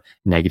 or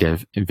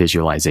negative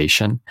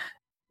visualization,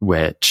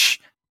 which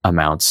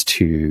amounts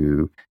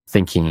to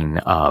thinking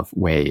of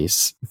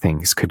ways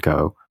things could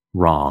go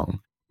wrong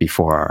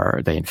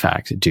before they in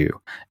fact do.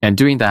 And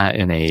doing that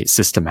in a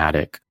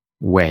systematic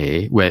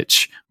way,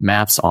 which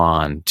maps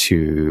on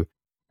to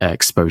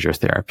exposure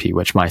therapy,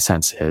 which my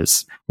sense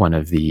is one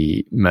of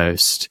the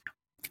most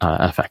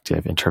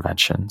effective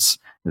interventions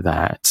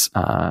that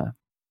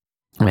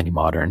many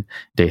modern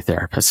day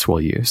therapists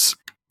will use,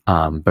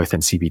 both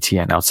in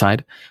CBT and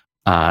outside.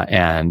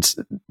 And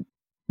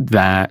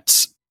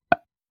that,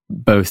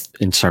 both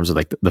in terms of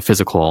like the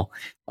physical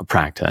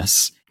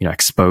practice,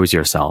 expose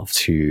yourself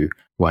to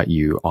what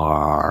you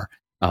are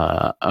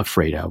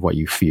afraid of, what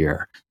you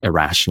fear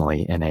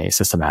irrationally in a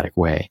systematic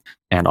way.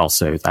 And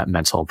also that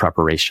mental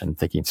preparation,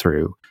 thinking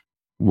through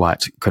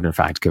what could in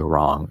fact go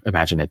wrong.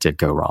 Imagine it did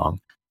go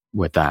wrong.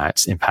 Would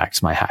that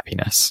impact my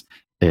happiness?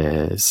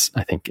 Is,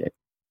 I think,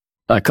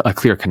 a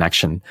clear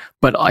connection.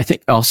 But I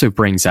think also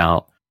brings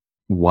out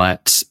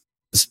what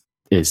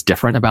is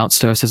different about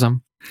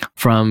Stoicism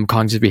from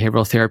cognitive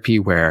behavioral therapy,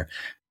 where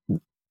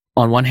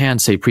on one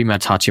hand, say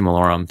premeditatio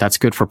malorum, that's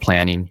good for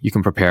planning. You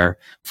can prepare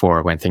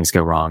for when things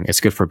go wrong.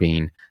 It's good for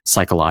being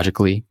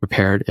psychologically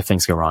prepared. If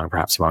things go wrong,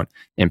 perhaps it won't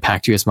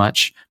impact you as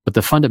much. But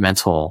the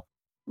fundamental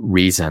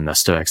reason the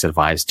Stoics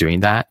advise doing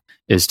that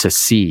is to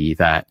see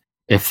that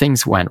if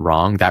things went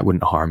wrong, that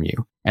wouldn't harm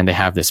you. And they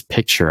have this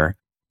picture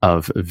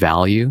of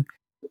value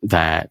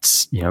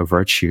that,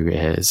 virtue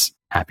is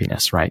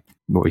happiness, right?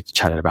 What we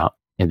chatted about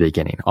in the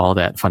beginning. All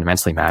that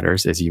fundamentally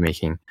matters is you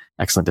making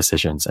excellent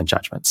decisions and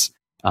judgments.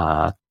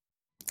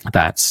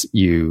 That's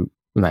you,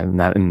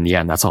 that in the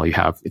end, that's all you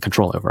have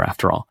control over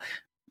after all.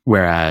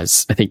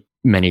 Whereas I think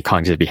many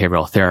cognitive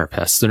behavioral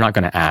therapists, they're not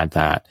going to add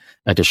that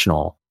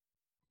additional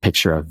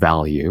picture of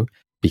value,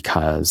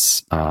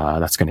 because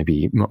that's going to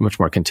be much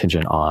more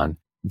contingent on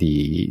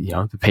the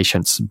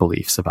patient's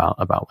beliefs about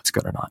what's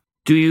good or not.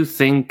 Do you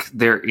think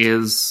there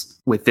is,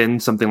 within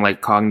something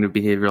like cognitive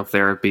behavioral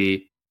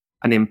therapy,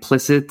 an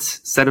implicit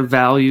set of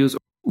values?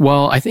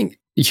 Well, I think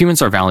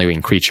humans are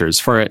valuing creatures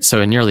for it.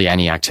 So in nearly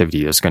any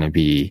activity, there's going to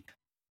be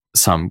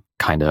some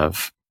kind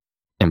of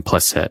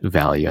implicit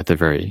value at the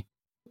very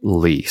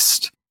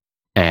least.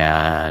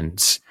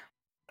 And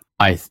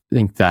I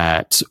think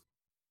that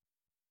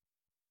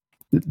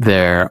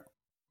there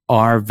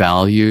are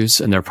values,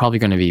 and they're probably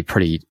going to be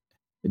pretty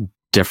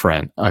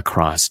different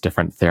across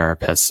different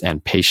therapists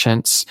and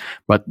patients,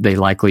 but they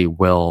likely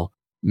will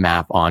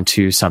map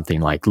onto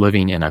something like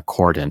living in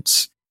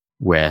accordance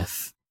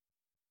with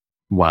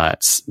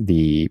what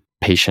the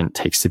patient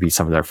takes to be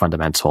some of their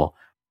fundamental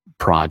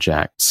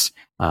projects,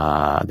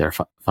 their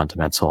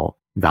fundamental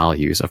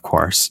values, of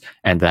course,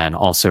 and then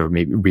also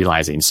maybe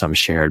realizing some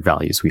shared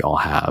values we all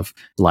have,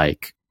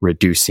 like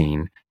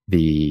reducing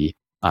the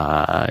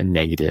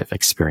negative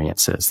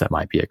experiences that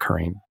might be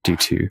occurring due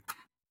to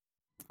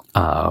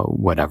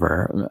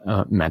whatever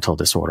mental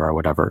disorder or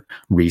whatever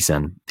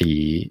reason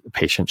the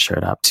patient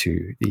showed up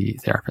to the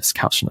therapist's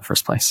couch in the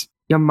first place.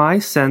 Yeah, my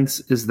sense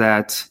is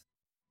that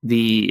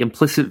the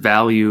implicit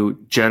value,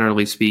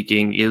 generally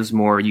speaking, is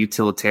more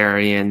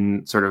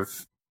utilitarian, sort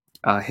of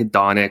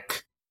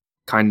hedonic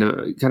kind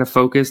of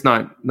focus,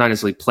 not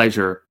necessarily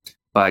pleasure,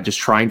 but just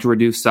trying to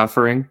reduce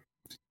suffering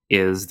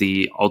is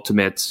the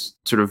ultimate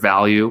sort of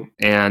value.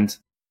 And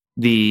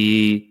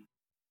the,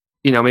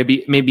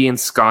 maybe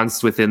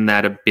ensconced within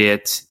that a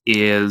bit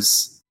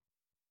is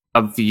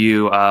a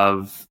view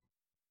of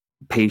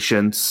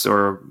patients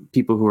or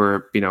people who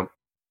are,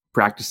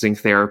 practicing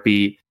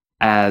therapy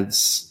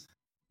as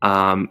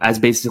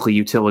basically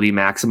utility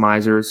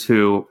maximizers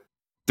who,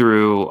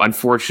 through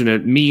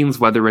unfortunate means,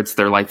 whether it's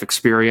their life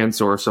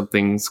experience or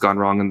something's gone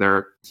wrong in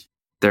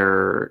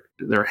their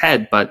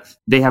head, but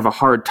they have a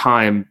hard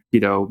time,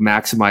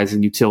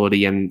 maximizing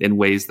utility in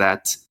ways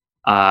that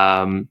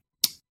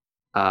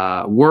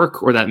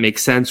work or that make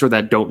sense or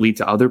that don't lead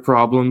to other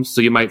problems.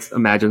 So you might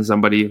imagine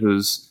somebody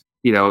who's,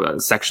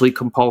 sexually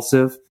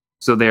compulsive.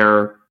 So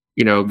they're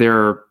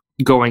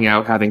going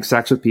out having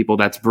sex with people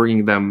that's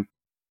bringing them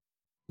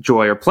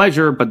joy or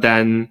pleasure, but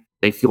then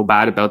they feel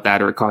bad about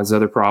that or it causes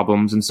other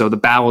problems. And so the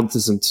balance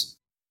isn't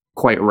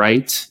quite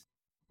right.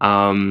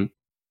 I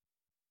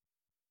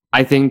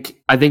think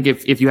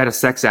if you had a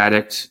sex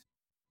addict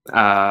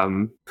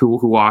who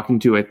walked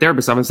into a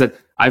therapist and said,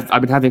 I've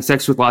been having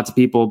sex with lots of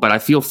people, but I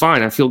feel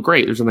fine. I feel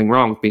great. There's nothing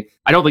wrong with me.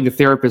 I don't think the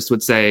therapist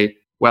would say,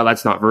 well,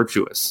 that's not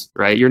virtuous,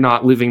 right? You're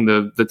not living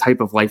the type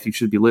of life you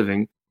should be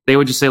living. They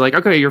would just say like,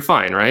 okay, you're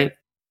fine, right?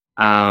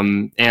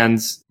 And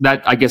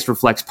that, I guess,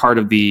 reflects part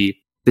of the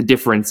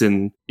difference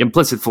in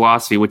implicit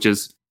philosophy, which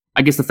is,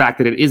 I guess, the fact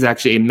that it is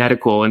actually a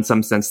medical, in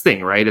some sense,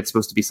 thing, right? It's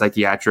supposed to be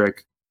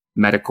psychiatric,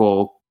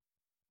 medical.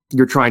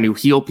 You're trying to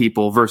heal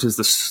people versus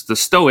the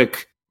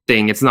Stoic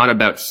thing. It's not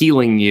about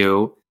healing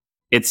you.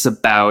 It's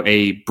about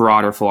a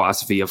broader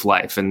philosophy of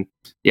life. And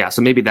yeah,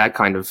 so maybe that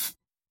kind of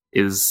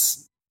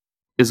is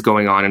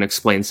going on and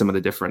explains some of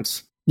the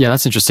difference. Yeah,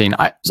 that's interesting.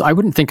 I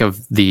wouldn't think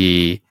of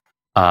the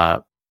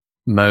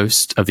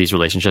most of these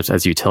relationships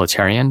as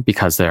utilitarian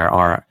because there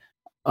are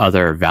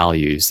other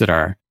values that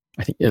are,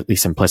 I think, at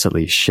least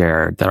implicitly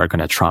shared that are going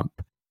to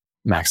trump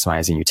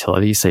maximizing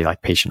utility, say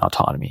like patient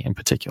autonomy in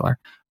particular,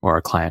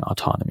 or client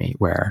autonomy,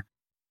 where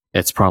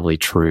it's probably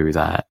true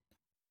that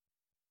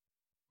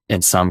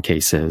in some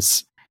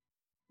cases,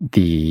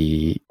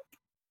 the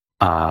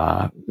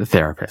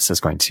therapist is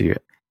going to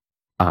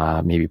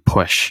maybe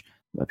push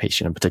the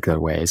patient in particular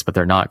ways, but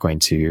they're not going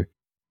to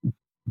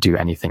do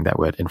anything that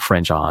would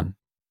infringe on,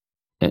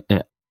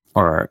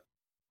 or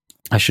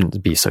I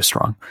shouldn't be so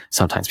strong.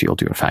 Sometimes people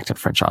do, in fact,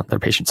 infringe on their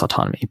patient's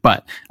autonomy,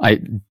 but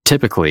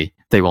typically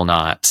they will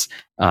not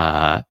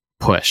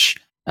push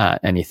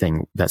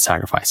anything that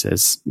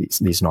sacrifices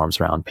these norms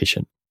around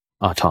patient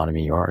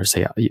autonomy, or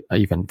say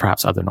even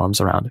perhaps other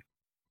norms around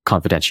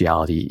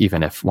confidentiality,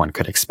 even if one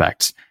could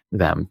expect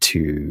them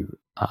to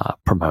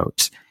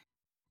promote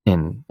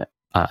in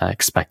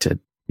expected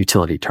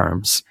utility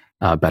terms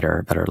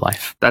better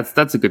life.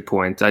 That's a good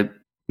point.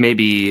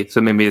 Maybe it's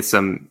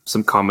some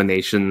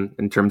combination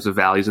in terms of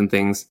values and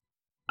things,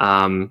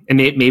 and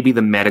maybe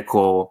the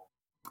medical.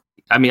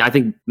 I mean, I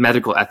think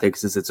medical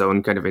ethics is its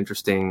own kind of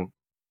interesting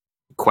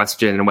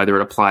question, and whether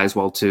it applies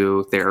well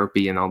to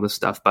therapy and all this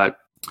stuff. But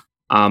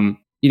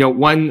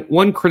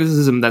one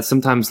criticism that's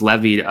sometimes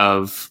levied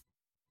of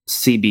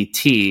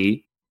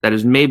CBT that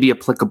is maybe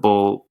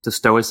applicable to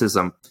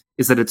Stoicism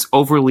is that it's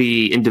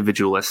overly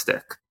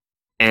individualistic.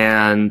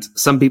 And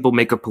some people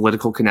make a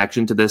political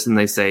connection to this and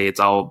they say it's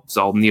all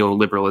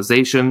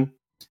neoliberalization,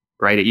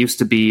 right? It used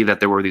to be that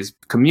there were these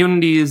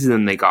communities and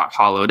then they got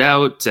hollowed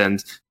out.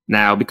 And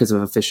now because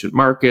of efficient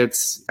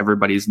markets,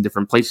 everybody's in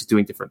different places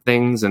doing different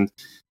things. And,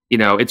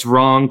 it's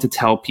wrong to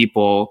tell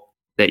people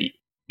that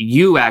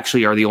you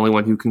actually are the only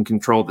one who can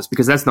control this,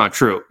 because that's not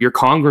true. Your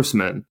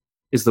congressman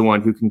is the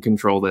one who can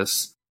control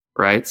this,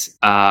 right?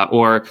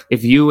 Or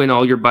if you and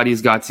all your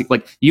buddies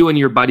you and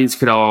your buddies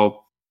could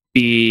all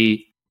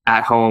be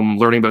at home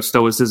learning about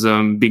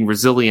Stoicism, being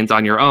resilient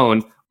on your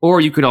own, or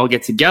you could all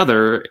get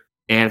together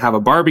and have a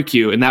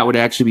barbecue, and that would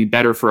actually be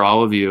better for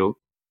all of you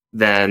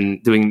than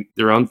doing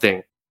their own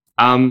thing.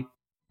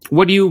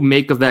 What do you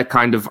make of that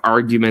kind of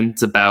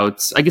argument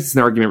about, I guess it's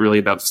an argument really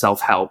about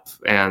self-help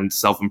and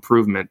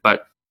self-improvement,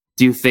 but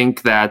do you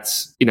think that,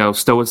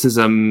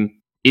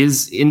 Stoicism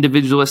is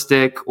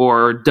individualistic,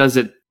 or does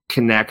it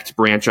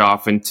branch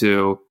off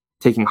into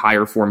taking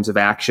higher forms of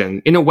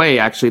action in a way,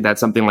 actually, that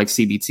something like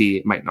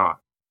CBT might not?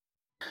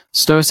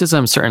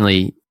 Stoicism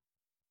certainly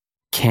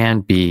can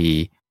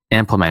be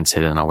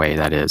implemented in a way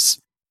that is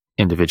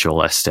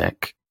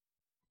individualistic.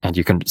 And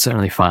you can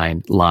certainly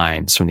find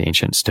lines from the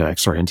ancient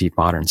Stoics, or indeed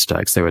modern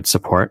Stoics, that would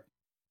support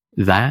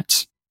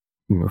that,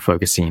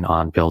 focusing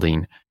on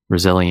building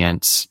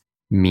resilience,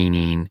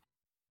 meaning,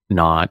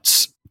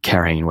 not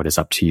carrying what is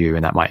up to you.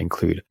 And that might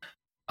include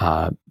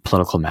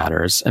political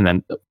matters. And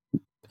then,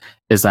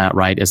 is that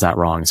right? Is that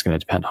wrong? It's going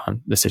to depend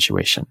on the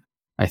situation,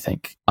 I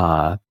think.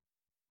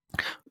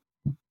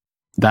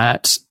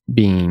 That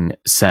being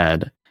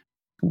said,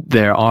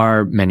 there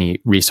are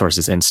many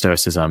resources in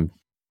Stoicism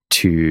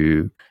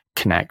to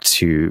connect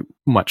to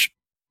much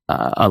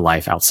a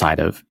life outside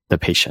of the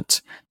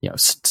patient.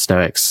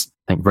 Stoics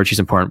think virtue is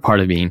important. Part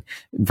of being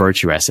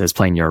virtuous is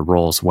playing your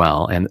roles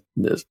well, and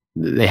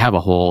they have a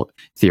whole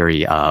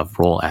theory of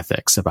role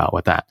ethics about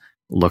what that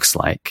looks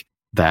like.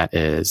 That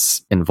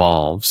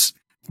involves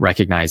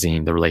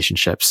recognizing the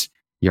relationships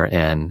you're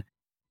in,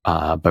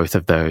 both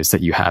of those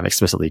that you have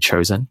explicitly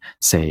chosen,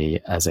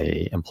 say as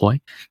a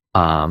employee,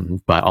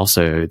 but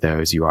also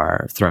those you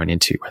are thrown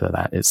into, whether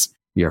that is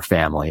your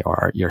family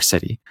or your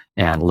city.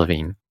 And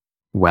living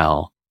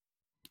well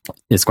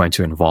is going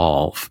to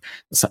involve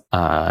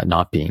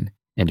not being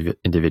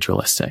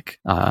individualistic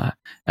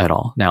at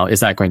all. Now,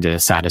 is that going to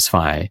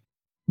satisfy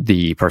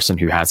the person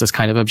who has this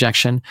kind of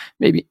objection?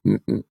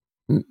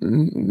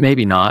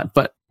 Maybe not,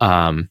 but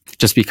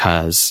just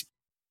because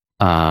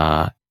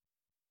I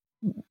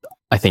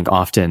think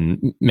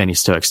often many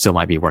Stoics still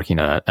might be working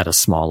at a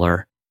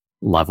smaller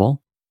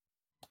level.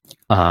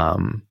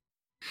 But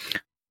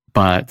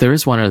there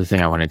is one other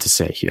thing I wanted to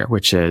say here,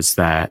 which is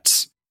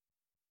that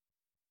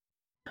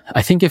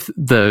I think if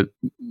the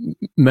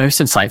most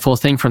insightful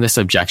thing from this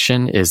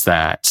objection is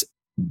that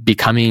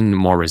becoming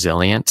more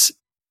resilient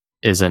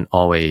isn't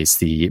always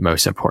the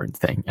most important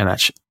thing. And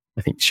that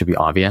I think should be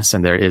obvious.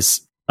 And there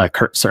is a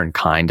certain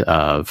kind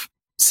of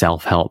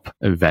self-help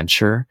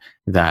venture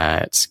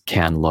that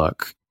can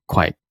look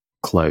quite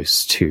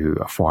close to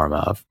a form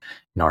of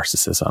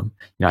narcissism.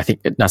 I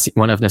think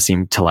one of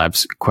Nassim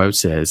Taleb's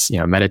quotes is,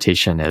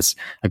 meditation is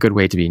a good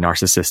way to be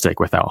narcissistic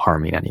without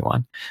harming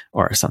anyone,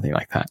 or something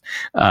like that.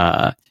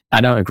 I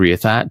don't agree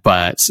with that,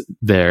 but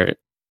there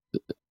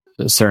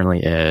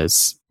certainly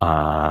is,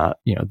 the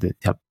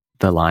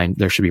line,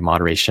 there should be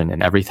moderation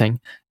in everything.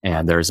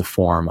 And there is a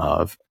form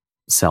of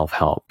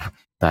self-help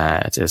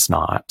that is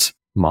not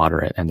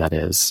moderate and that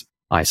is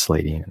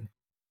isolating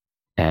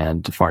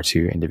and far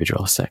too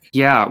individualistic.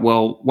 Yeah,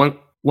 well,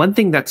 one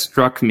thing that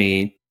struck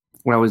me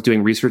when I was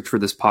doing research for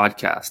this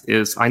podcast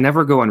is I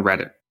never go on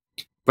Reddit,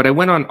 but I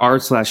went on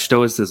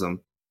r/Stoicism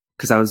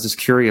because I was just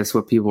curious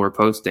what people were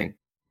posting.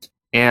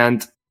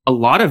 And a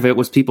lot of it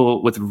was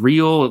people with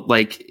real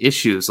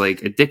issues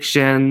like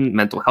addiction,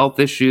 mental health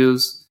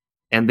issues.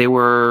 And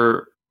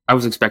I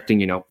was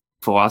expecting,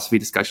 philosophy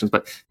discussions,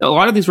 but a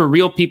lot of these were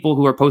real people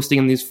who are posting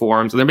in these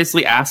forums, and they're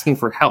basically asking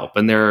for help.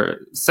 And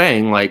they're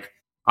saying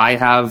I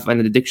have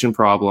an addiction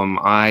problem.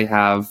 I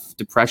have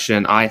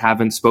depression. I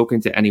haven't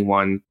spoken to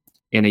anyone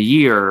in a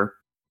year,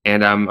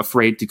 and I'm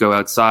afraid to go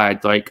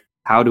outside.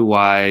 How do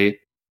I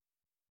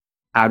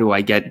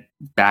get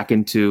back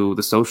into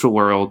the social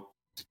world?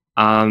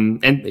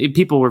 And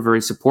people were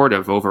very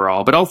supportive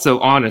overall, but also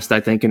honest, I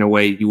think, in a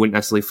way you wouldn't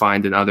necessarily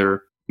find in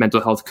other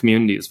mental health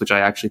communities, which I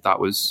actually thought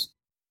was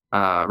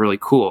really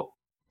cool.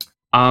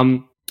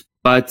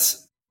 But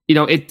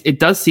it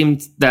does seem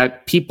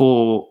that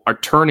people are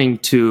turning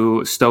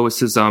to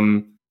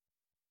Stoicism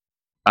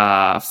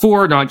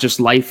for not just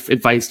life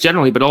advice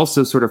generally, but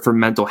also sort of for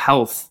mental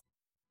health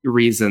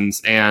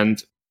reasons.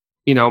 And,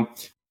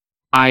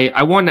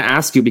 I wanted to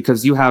ask you,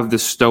 because you have the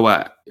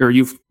Stoa, or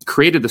you've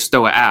created the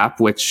Stoa app,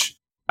 which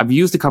I've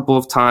used a couple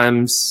of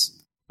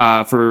times.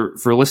 For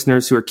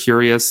listeners who are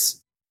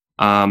curious,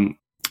 I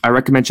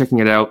recommend checking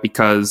it out,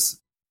 because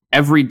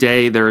every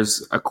day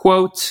there's a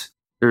quote,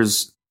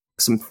 there's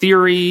some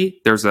theory,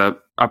 there's a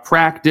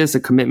practice, a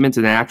commitment,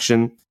 an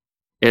action.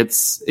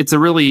 It's a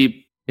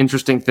really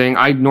interesting thing.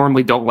 I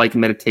normally don't like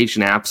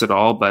meditation apps at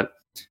all, but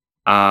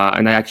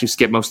and I actually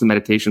skip most of the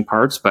meditation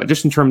parts. But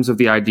just in terms of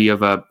the idea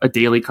of a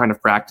daily kind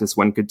of practice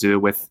one could do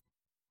with,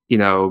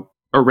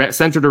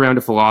 centered around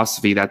a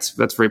philosophy, that's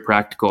very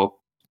practical.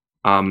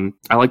 I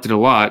liked it a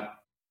lot.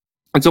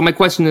 And so my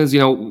question is,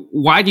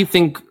 why do you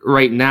think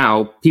right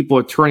now people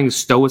are turning to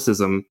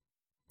Stoicism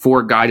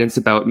for guidance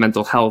about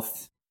mental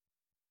health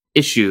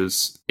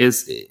issues?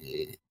 Because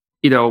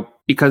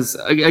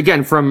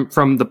again,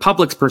 from the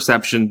public's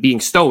perception, being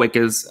Stoic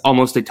is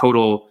almost a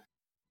total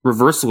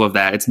reversal of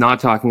that. It's not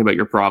talking about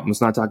your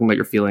problems, not talking about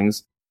your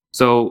feelings.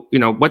 So,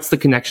 what's the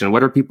connection?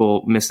 What are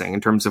people missing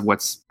in terms of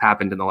what's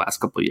happened in the last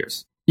couple of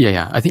years?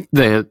 Yeah. I think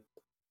the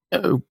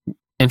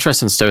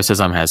interest in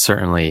Stoicism has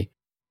certainly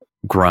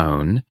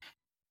grown.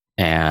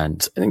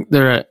 And I think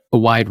there are a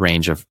wide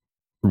range of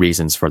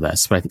reasons for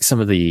this, but I think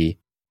some of the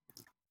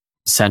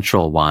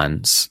central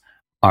ones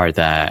are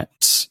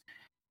that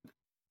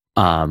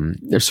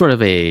there's sort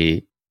of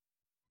a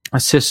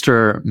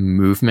sister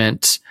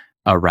movement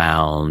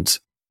around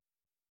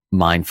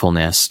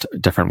mindfulness,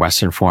 different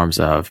Western forms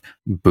of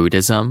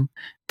Buddhism,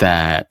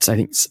 that I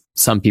think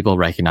some people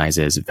recognize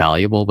as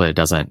valuable, but it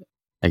doesn't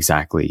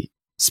exactly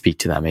speak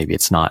to them. Maybe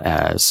it's not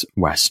as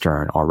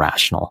Western or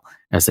rational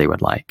as they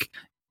would like.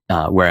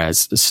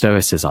 Whereas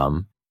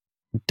Stoicism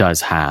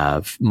does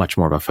have much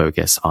more of a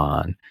focus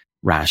on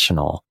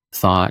rational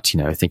thought,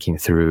 thinking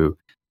through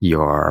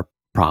your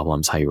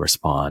problems, how you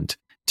respond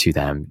to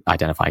them,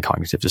 identifying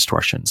cognitive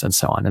distortions, and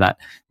so on. And that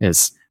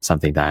is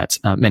something that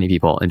many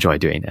people enjoy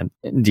doing. And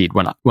indeed,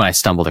 when I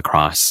stumbled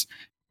across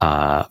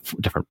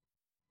different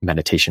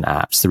meditation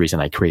apps, the reason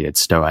I created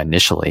Stoa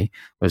initially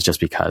was just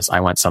because I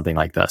want something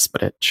like this,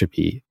 but it should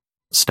be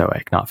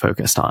Stoic, not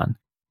focused on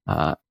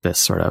this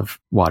sort of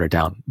watered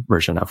down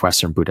version of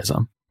Western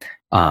Buddhism.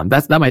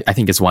 That might, I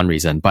think, is one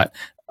reason. But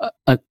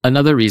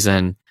another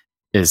reason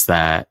is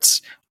that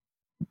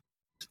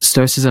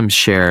Stoicism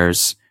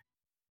shares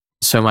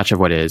so much of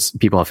what is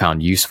people have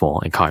found useful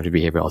in cognitive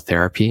behavioral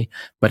therapy,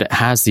 but it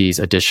has these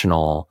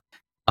additional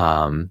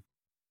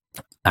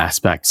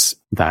aspects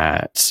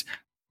that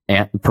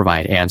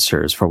provide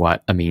answers for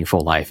what a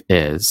meaningful life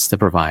is, that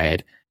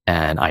provide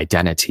an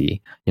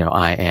identity.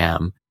 I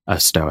am a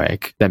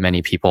Stoic, that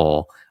many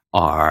people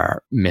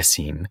are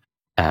missing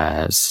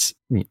as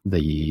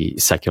the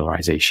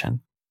secularization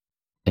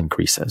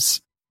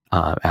increases,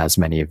 as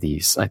many of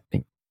these, I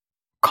think,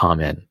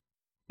 common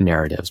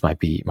narratives might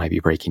be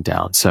breaking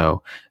down.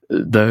 So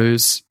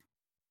those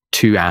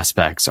two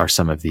aspects are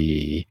some of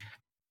the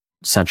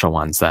central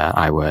ones that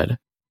I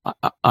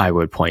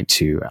would point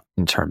to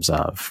in terms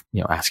of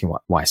asking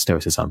why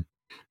Stoicism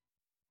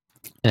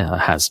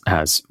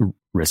has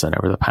risen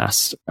over the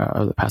past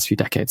few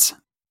decades.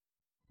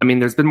 I mean,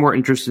 there's been more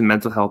interest in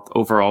mental health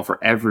overall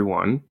for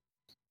everyone.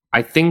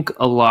 I think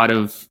a lot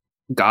of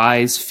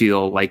guys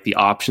feel like the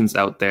options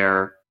out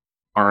there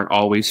aren't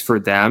always for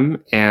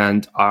them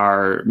and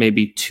are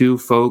maybe too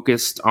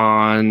focused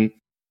on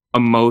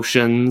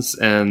emotions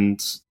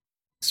and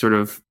sort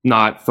of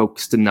not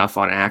focused enough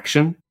on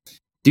action.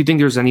 Do you think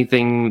there's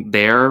anything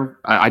there?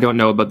 I don't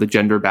know about the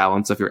gender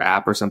balance of your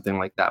app or something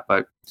like that,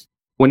 but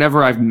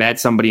whenever I've met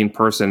somebody in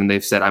person and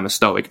they've said I'm a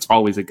Stoic, it's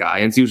always a guy,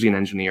 and it's usually an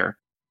engineer.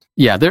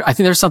 Yeah, I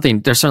think there's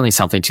certainly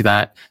something to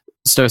that.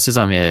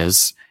 Stoicism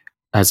has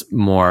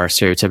more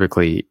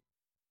stereotypically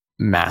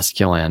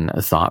masculine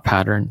thought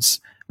patterns,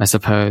 I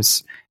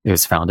suppose. It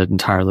was founded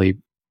entirely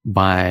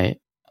by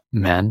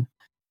men.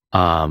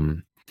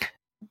 And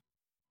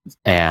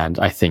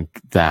I think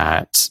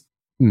that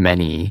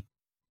many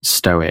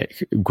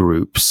Stoic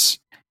groups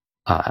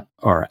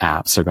or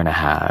apps are going to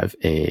have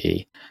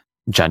a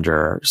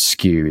gender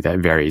skew that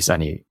varies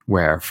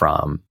anywhere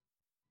from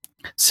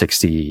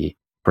 60%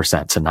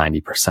 to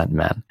 90%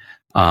 men.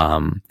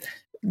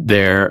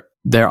 There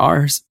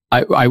are,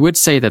 I would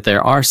say that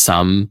there are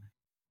some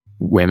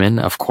women,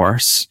 of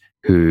course,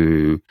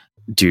 who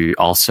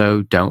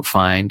don't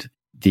find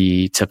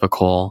the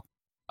typical,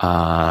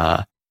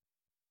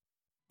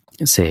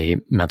 say,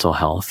 mental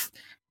health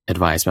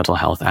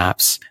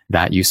apps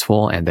that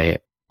useful, and they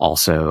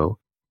also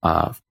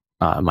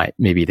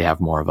maybe they have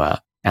more of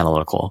a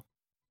analytical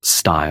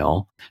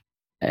style,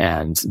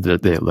 and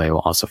they will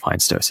also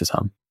find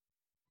Stoicism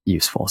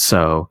useful.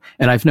 So,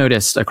 and I've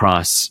noticed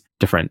across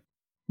different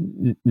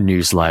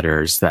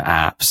newsletters, the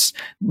apps,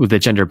 the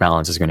gender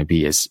balance is going to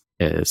be is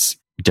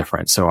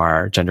different. So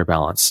our gender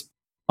balance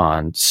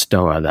on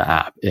Stoa, the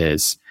app,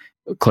 is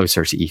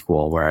closer to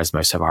equal, whereas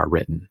most of our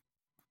written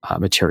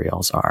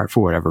materials are,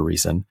 for whatever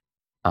reason,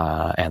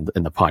 and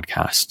in the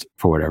podcast,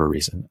 for whatever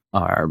reason,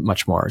 are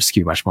much more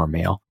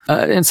male.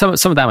 And some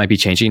of that might be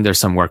changing. There's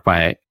some work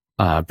by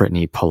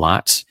Brittany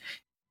Palat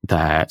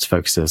that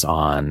focuses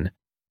on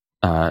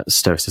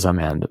Stoicism,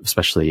 and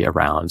especially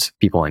around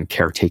people in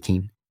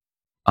caretaking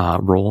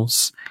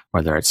roles,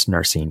 whether it's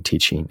nursing,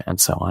 teaching, and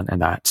so on.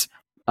 And that,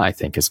 I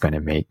think, is going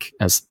to make,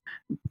 as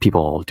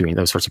people doing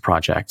those sorts of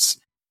projects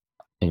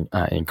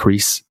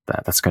increase,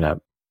 that's going to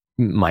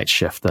might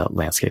shift the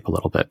landscape a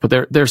little bit.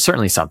 But there's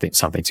certainly something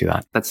to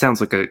that. That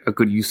sounds like a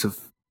good use of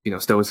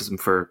Stoicism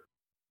for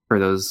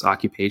those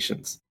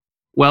occupations.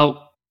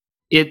 Well,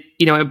 it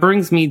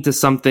brings me to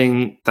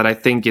something that I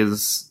think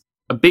is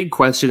a big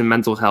question in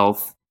mental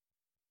health,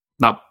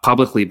 not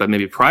publicly, but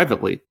maybe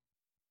privately,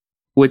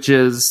 which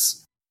is,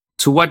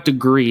 to what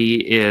degree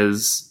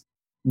is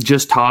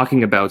just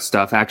talking about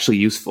stuff actually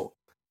useful?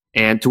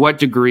 And to what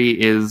degree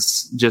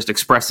is just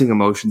expressing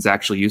emotions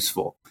actually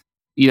useful?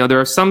 There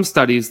are some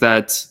studies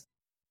that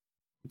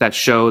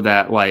show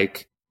that,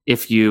 like,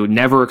 if you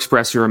never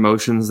express your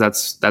emotions,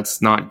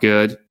 that's not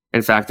good.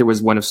 In fact, there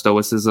was one of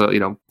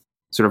Stoicism,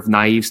 sort of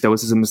naive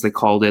Stoicism, as they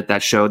called it,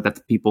 that showed that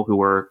the people who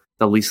were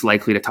the least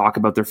likely to talk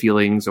about their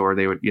feelings, or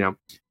they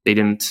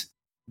didn't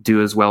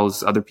do as well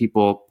as other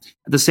people.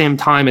 At the same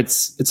time,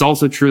 it's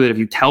also true that if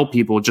you tell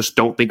people just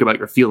don't think about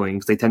your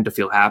feelings, they tend to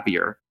feel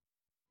happier.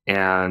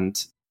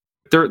 And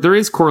there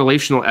is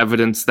correlational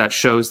evidence that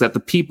shows that the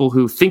people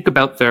who think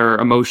about their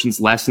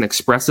emotions less and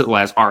express it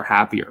less are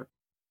happier.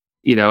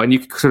 And you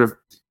can sort of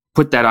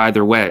put that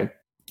either way.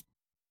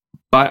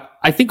 But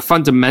I think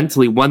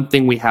fundamentally, one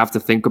thing we have to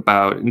think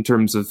about in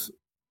terms of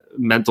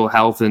mental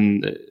health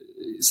and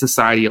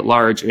society at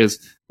large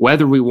is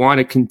whether we want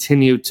to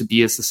continue to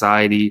be a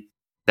society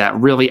that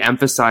really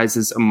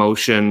emphasizes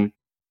emotion,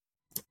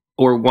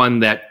 or one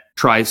that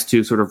tries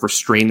to sort of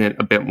restrain it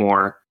a bit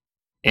more.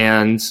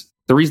 And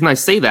the reason I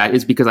say that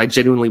is because I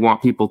genuinely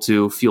want people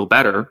to feel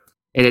better.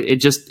 And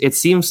it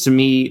seems to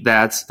me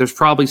that there's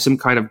probably some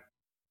kind of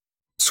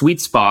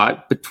sweet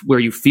spot where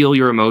you feel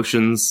your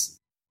emotions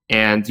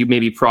and you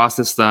maybe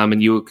process them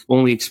and you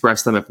only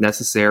express them if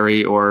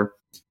necessary or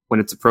when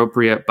it's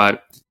appropriate.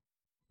 But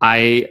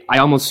I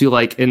almost feel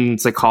like in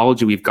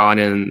psychology, we've gone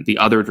in the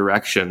other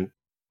direction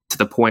to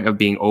the point of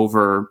being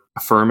over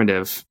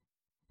affirmative.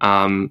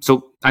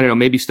 So I don't know,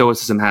 maybe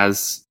Stoicism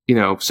has,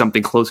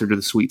 something closer to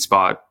the sweet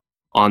spot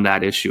on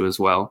that issue as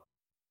well.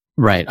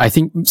 Right. I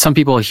think some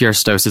people hear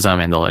Stoicism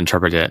and they'll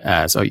interpret it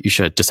as, oh, you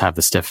should just have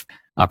the stiff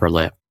upper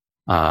lip,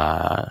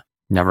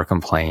 never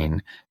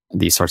complain,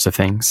 these sorts of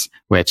things,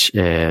 which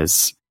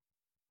is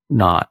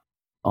not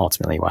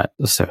ultimately what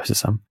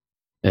Stoicism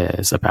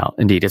is about.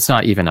 Indeed, it's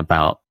not even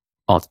about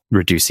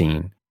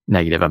reducing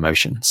negative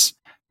emotions.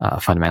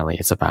 Fundamentally,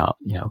 it's about,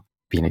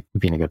 being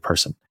a good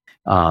person,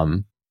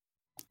 to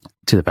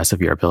the best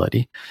of your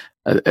ability.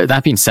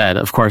 That being said,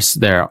 of course,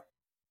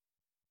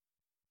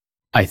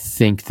 I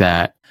think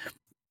that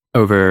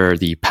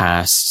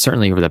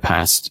certainly over the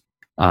past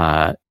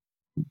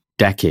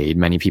decade,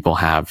 many people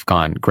have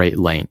gone great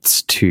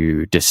lengths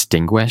to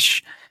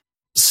distinguish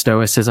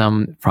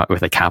Stoicism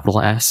with a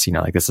capital S,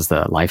 like this is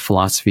the life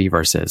philosophy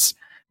versus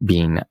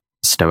being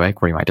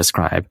Stoic, where you might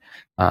describe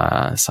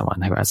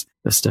someone who has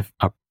the stiff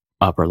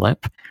upper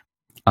lip.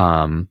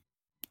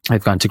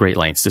 I've gone to great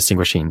lengths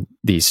distinguishing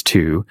these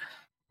two.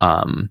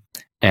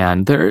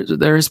 And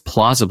there is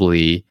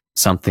plausibly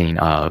something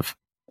of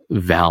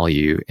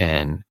value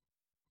in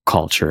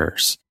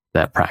cultures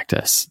that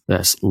practice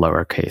this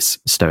lowercase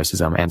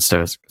Stoicism, and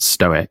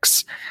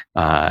Stoics,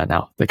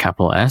 now the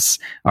capital S,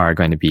 are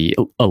going to be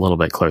a little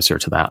bit closer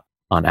to that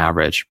on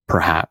average,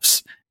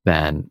 perhaps,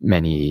 than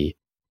many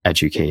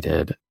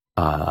educated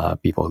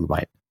people who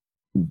might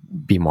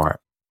be more,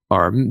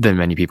 or than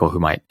many people who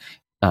might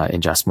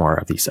ingest more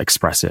of these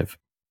expressive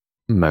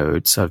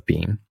modes of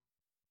being.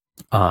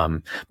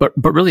 But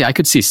really, I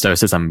could see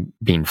Stoicism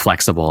being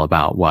flexible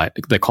about what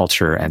the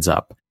culture ends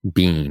up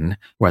being,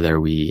 whether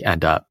we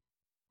end up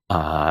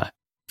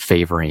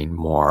favoring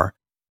more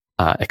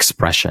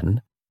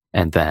expression,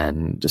 and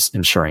then just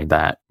ensuring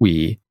that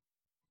we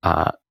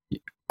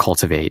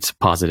cultivate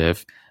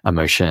positive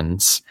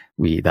emotions,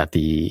 that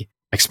the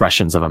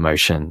expressions of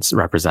emotions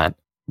represent,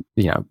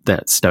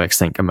 that Stoics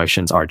think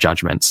emotions are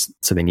judgments,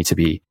 so they need to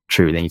be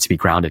true, they need to be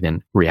grounded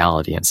in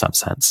reality in some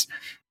sense.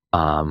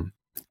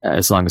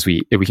 As long as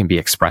we can be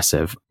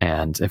expressive,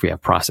 and if we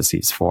have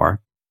processes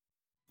for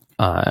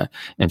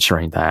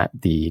ensuring that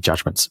the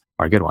judgments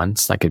are good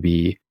ones, that could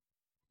be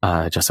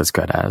just as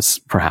good as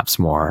perhaps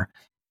more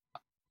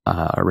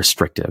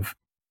restrictive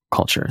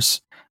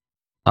cultures.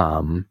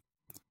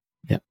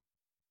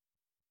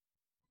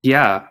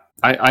 Yeah,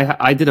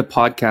 I did a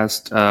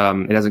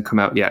podcast. It hasn't come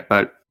out yet,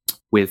 but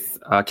with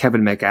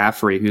Kevin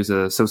McAfee, who's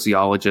a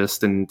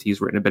sociologist, and he's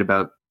written a bit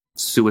about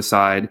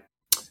suicide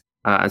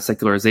and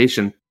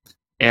secularization.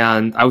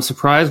 And I was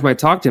surprised when I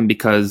talked to him,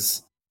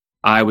 because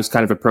I was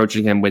kind of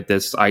approaching him with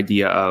this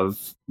idea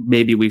of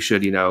maybe we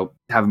should,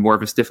 have more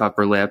of a stiff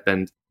upper lip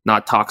and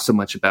not talk so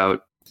much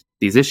about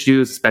these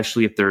issues,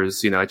 especially if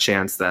there's, a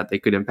chance that they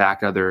could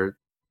impact other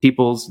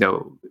people's,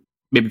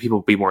 maybe people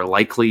will be more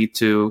likely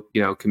to,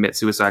 commit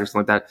suicide or something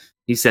like that.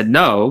 He said,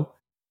 no,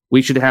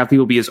 we should have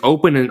people be as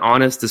open and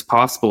honest as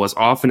possible, as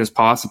often as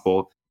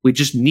possible. We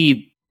just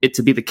need it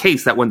to be the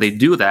case that when they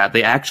do that,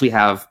 they actually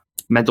have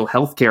mental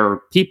health care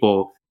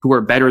people who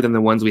are better than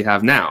the ones we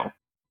have now.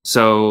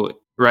 So,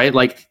 right,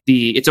 like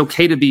it's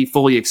okay to be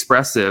fully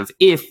expressive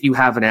if you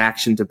have an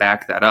action to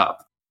back that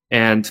up.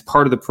 And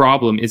part of the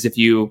problem is if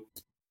you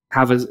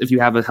have a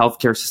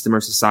healthcare system or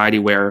society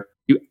where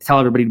you tell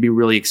everybody to be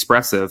really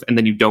expressive, and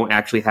then you don't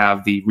actually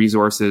have the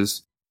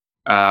resources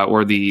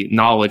or the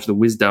knowledge, the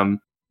wisdom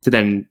to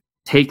then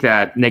take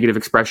that negative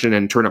expression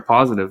and turn it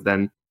positive,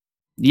 then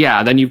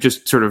you've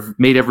just sort of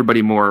made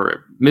everybody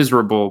more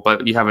miserable,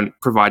 but you haven't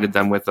provided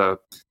them with a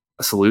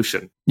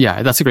solution.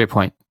 Yeah, that's a great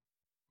point.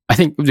 I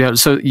think,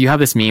 so you have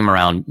this meme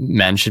around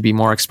men should be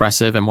more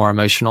expressive and more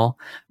emotional,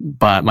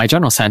 but my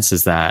general sense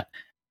is that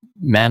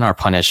men are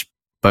punished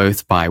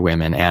both by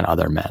women and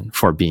other men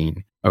for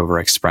being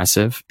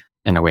overexpressive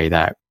in a way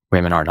that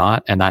women are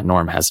not, and that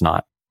norm has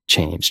not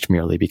changed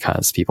merely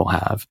because people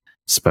have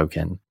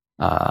spoken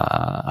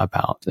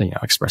about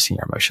expressing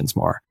your emotions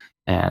more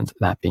and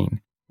that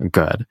being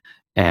good.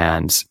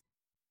 And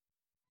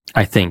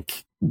I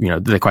think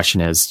the question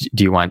is,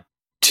 do you want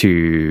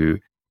to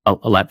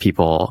let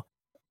people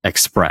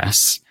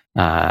express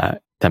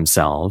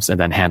themselves and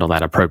then handle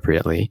that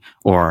appropriately,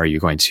 or are you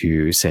going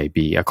to say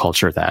be a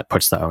culture that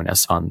puts the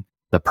onus on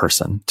the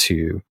person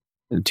to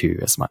do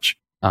as much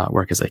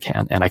work as they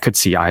can? And I could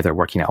see either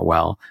working out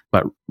well,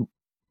 but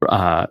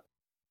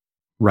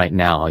right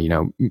now,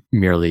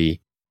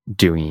 merely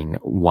doing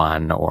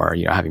one, or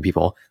having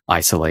people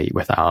isolate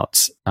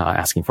without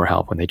asking for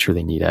help when they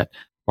truly need it,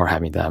 or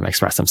having them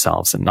express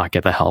themselves and not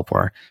get the help,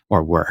 or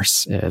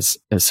worse, is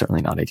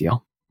certainly not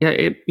ideal.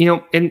 Yeah,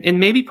 and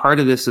maybe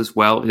part of this as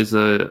well is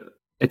a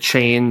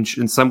change,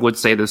 and some would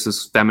say this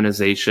is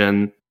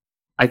feminization.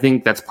 I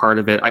think that's part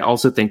of it. I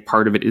also think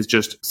part of it is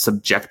just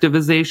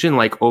subjectivization.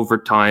 Like over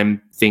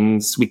time,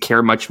 we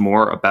care much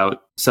more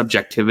about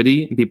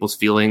subjectivity and people's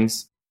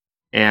feelings.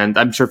 And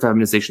I'm sure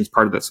feminization is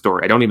part of that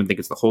story. I don't even think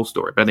it's the whole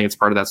story, but I think it's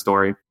part of that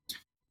story.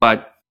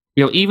 But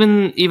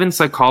even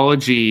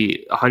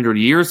psychology 100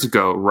 years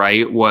ago,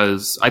 right,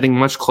 was, I think,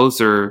 much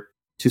closer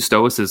to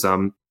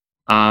Stoicism.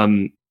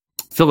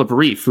 Philip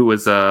Rieff, who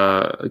was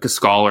a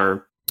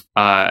scholar,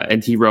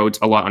 and he wrote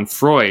a lot on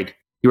Freud.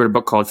 He wrote a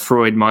book called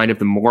Freud, Mind of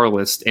the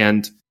Moralist,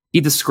 and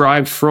he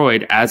described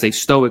Freud as a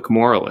Stoic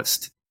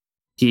moralist.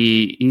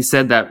 He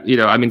said that,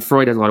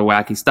 Freud has a lot of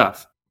wacky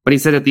stuff, but he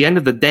said at the end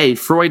of the day,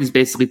 Freud is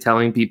basically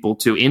telling people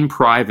to, in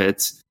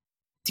private,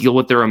 deal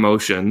with their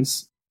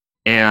emotions,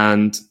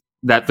 and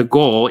that the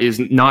goal is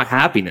not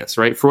happiness,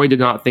 right? Freud did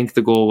not think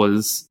the goal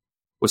was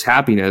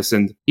happiness,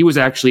 and he was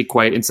actually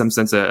quite, in some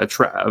sense, a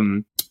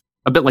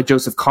bit like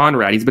Joseph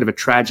Conrad. He's a bit of a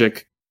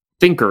tragic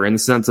thinker in the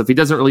sense of he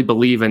doesn't really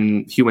believe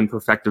in human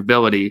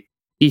perfectibility.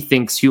 He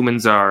thinks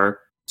humans are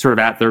sort of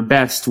at their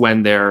best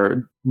when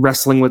they're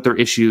wrestling with their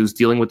issues,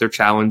 dealing with their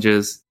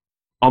challenges,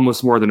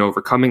 almost more than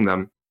overcoming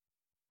them.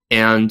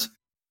 And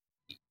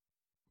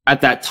at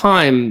that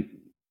time,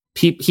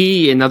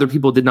 he and other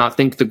people did not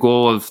think the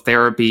goal of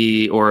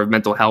therapy or of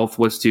mental health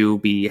was to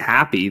be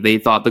happy. They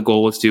thought the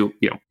goal was to,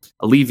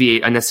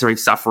 alleviate unnecessary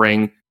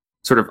suffering,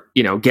 sort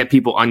of, get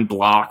people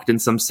unblocked in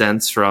some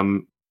sense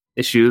from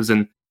issues.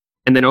 And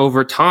then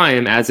over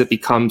time, as it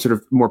becomes sort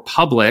of more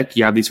public,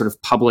 you have these sort of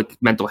public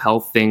mental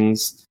health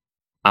things,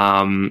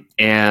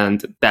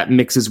 and that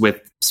mixes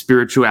with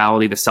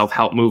spirituality, the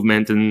self-help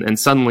movement, and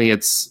suddenly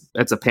it's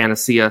a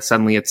panacea.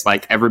 Suddenly it's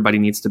like everybody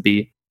needs to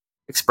be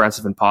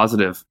expressive and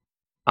positive.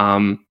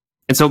 And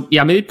so,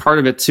 yeah, maybe part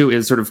of it too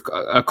is sort of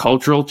a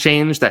cultural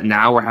change that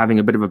now we're having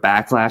a bit of a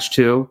backlash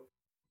to.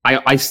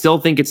 I still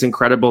think it's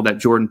incredible that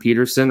Jordan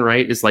Peterson,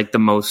 right, is like the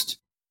most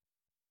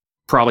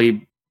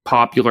probably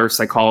popular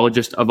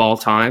psychologist of all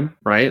time,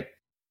 right?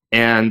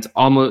 And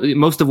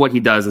most of what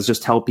he does is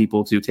just tell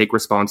people to take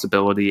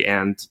responsibility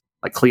and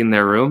like clean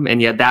their room.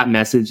 And yet that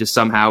message is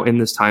somehow in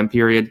this time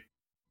period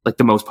like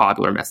the most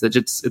popular message.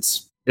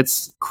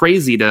 It's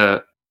crazy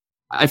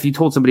if you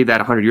told somebody that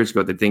 100 years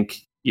ago, they'd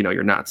think,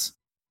 you're nuts.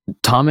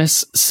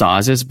 Thomas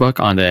Saz's book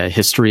on the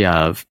history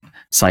of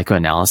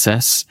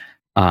psychoanalysis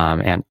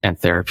and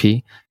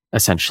therapy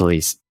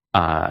essentially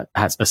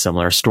has a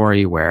similar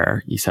story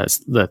where he says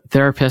the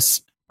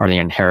therapists are the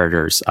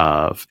inheritors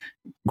of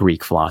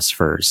Greek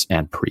philosophers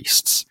and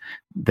priests.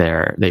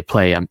 They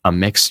play a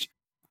mixed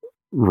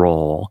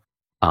role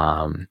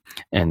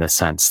in the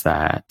sense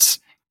that,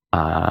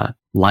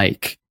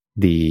 like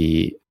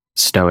the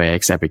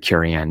Stoics,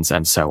 Epicureans,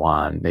 and so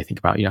on, they think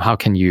about, how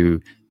can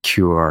you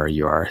cure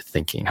your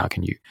thinking? How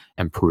can you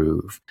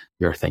improve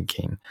your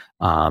thinking?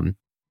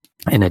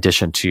 In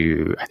addition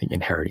to, I think,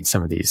 inheriting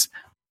some of these,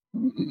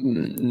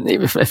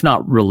 if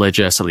not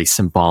religious, at least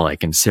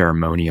symbolic and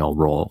ceremonial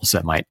roles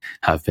that might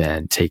have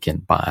been taken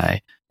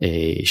by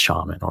a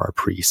shaman or a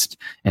priest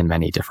in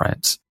many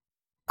different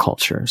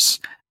cultures.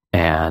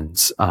 And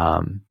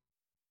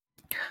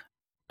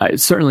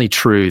it's certainly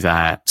true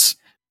that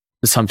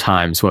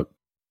sometimes what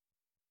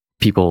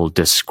people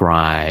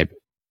describe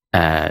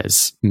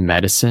as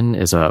medicine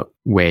is a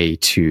way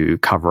to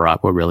cover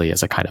up what really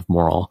is a kind of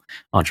moral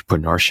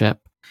entrepreneurship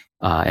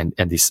and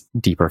these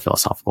deeper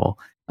philosophical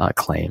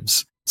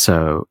claims.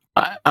 So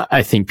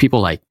I think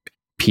people like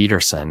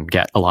Peterson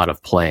get a lot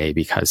of play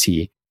because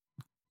he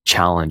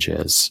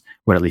challenges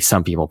what at least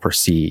some people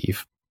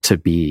perceive to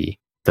be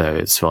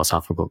those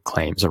philosophical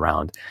claims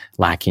around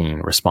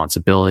lacking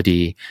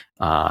responsibility.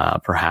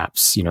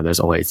 Perhaps, there's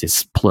always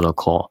this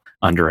political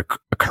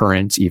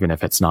undercurrent, even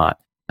if it's not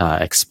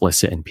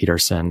explicit in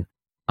Peterson,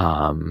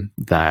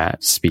 that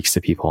speaks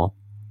to people.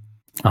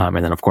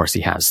 And then, of course, he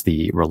has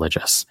the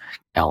religious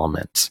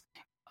element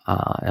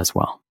as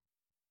well.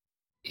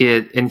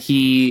 And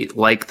he,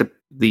 like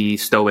the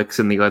Stoics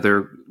and the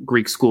other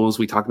Greek schools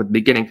we talked about at the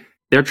beginning,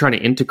 they're trying to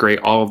integrate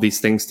all of these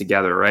things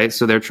together, right?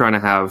 So they're trying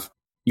to have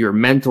your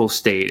mental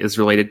state is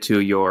related to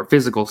your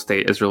physical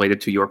state, is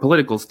related to your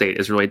political state,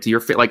 is related to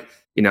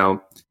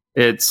your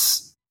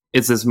it's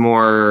this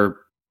more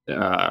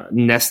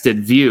nested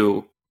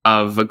view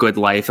of a good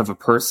life of a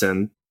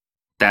person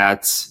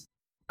that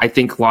I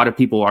think a lot of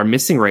people are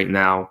missing right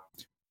now.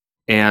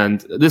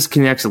 And this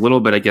connects a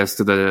little bit, I guess,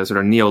 to the sort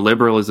of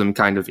neoliberalism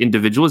kind of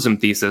individualism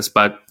thesis.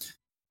 But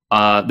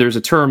there's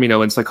a term,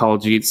 in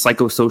psychology,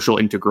 psychosocial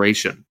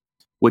integration,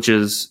 which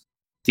is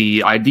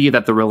the idea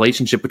that the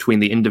relationship between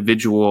the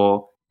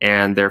individual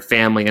and their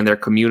family and their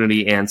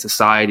community and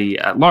society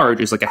at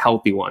large is like a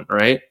healthy one,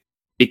 right?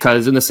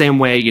 Because in the same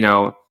way,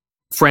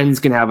 friends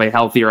can have a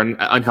healthy or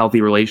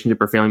unhealthy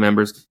relationship, or family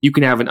members, you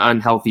can have an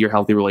unhealthy or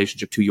healthy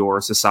relationship to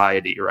your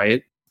society,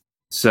 right?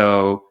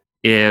 So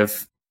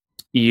if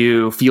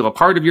you feel a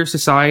part of your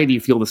society,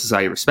 you feel the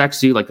society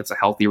respects you, like that's a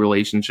healthy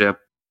relationship.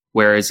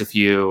 Whereas if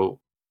you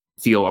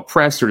feel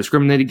oppressed or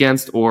discriminated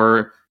against,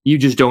 or you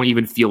just don't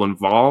even feel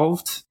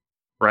involved,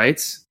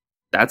 right?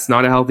 That's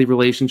not a healthy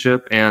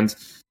relationship. And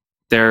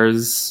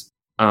there's,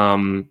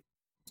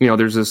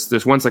 there's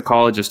this one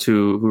psychologist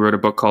who wrote a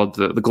book called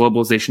the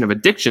Globalization of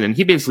Addiction. And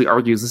he basically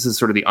argues this is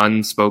sort of the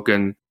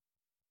unspoken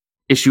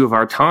issue of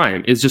our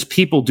time, is just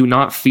people do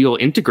not feel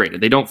integrated.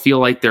 They don't feel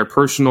like their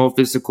personal,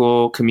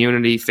 physical,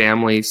 community,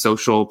 family,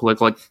 social,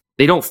 political, like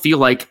they don't feel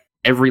like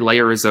every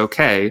layer is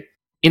okay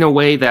in a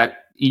way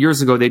that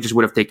years ago they just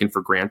would have taken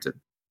for granted.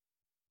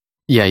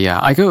 Yeah.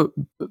 I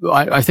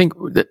think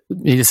that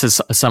this is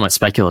somewhat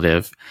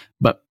speculative,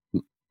 but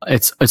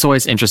it's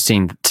always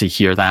interesting to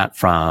hear that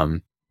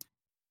from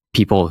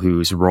people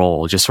whose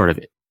role just sort of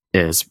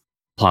is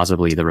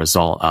plausibly the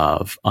result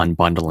of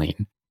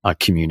unbundling a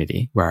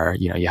community, where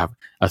you have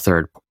a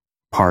third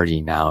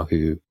party now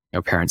who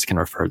parents can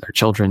refer their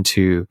children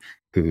to,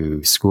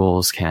 who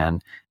schools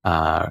can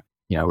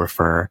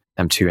refer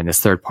them to, and this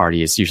third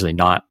party is usually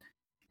not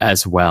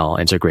as well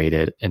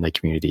integrated in the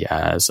community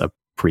as a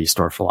priest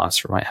or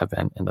philosopher might have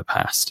been in the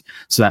past.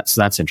 So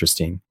that's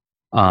interesting.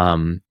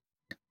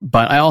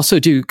 But I also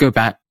do go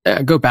back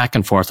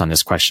and forth on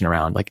this question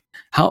around like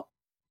how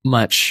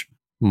much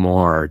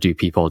more do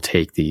people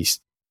take these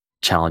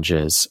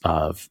challenges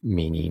of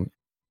meaning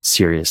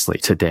seriously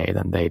today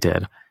than they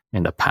did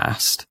in the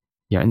past.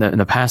 In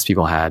the past,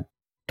 people had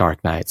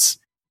dark nights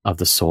of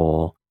the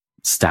soul,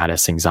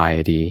 status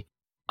anxiety,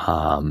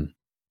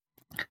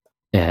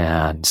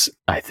 and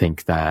I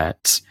think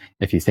that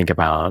if you think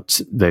about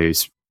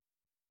those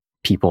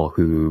people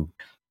who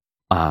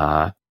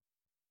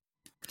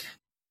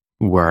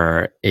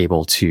were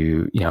able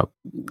to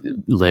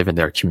live in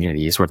their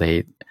communities, were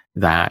they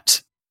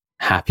that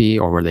happy,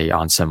 or were they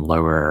on some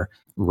lower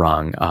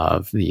rung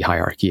of the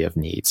hierarchy of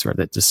needs, where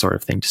that this sort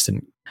of thing just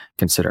didn't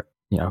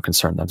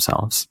concern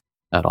themselves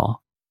at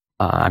all?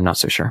 I'm not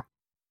so sure.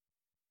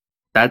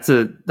 That's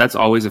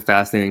always a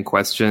fascinating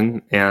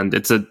question, and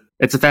it's a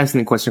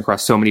fascinating question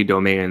across so many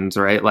domains,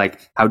 right?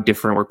 Like, how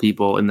different were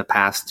people in the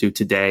past to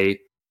today?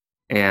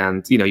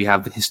 And you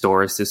have the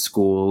historicist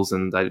schools,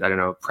 and I don't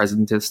know,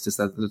 presidentist, is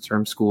that the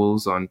term,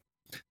 schools on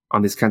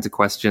these kinds of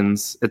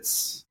questions.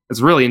 It's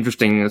really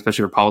interesting,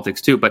 especially for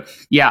politics too. But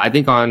yeah, I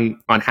think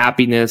on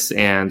happiness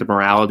and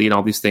morality and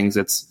all these things,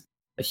 it's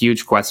a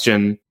huge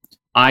question.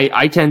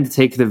 I tend to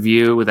take the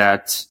view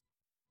that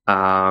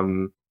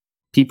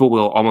people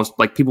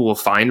will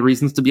find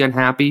reasons to be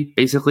unhappy,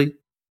 basically.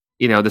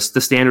 The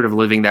standard of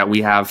living that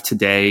we have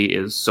today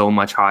is so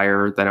much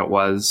higher than it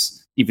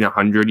was even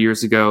 100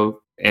 years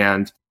ago.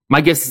 And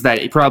my guess is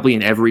that probably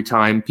in every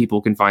time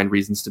people can find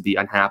reasons to be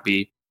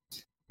unhappy.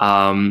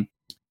 And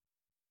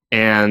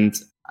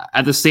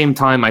at the same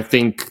time, I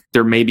think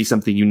there may be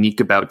something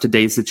unique about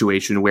today's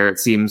situation where it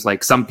seems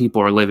like some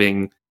people are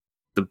living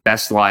the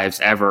best lives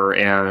ever,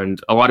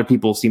 and a lot of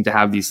people seem to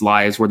have these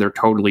lives where they're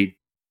totally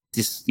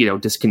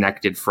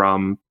disconnected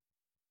from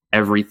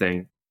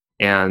everything.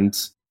 And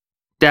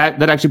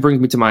that actually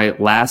brings me to my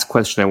last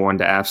question I wanted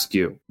to ask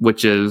you,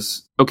 which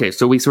is, okay,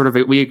 so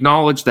we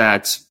acknowledge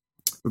that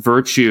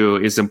virtue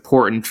is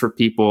important for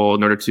people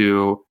in order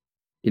to,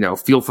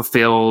 feel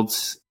fulfilled,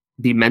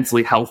 be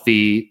mentally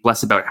healthy,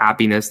 less about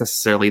happiness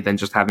necessarily than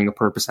just having a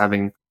purpose,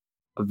 having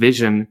a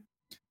vision.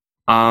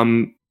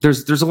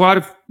 There's a lot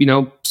of,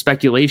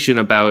 speculation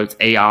about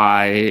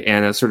AI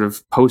and a sort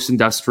of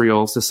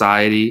post-industrial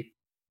society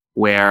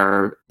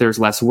where there's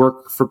less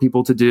work for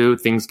people to do,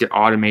 things get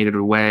automated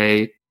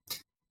away,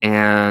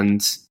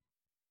 and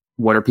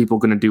what are people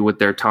going to do with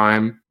their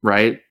time,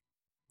 right?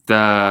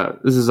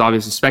 This is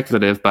obviously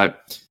speculative,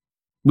 but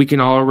we can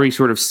already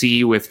sort of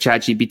see with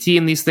ChatGPT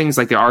and these things,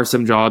 like there are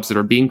some jobs that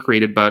are being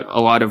created, but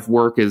a lot of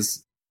work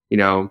is,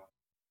 a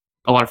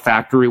lot of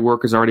factory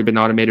work has already been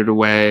automated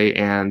away,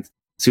 and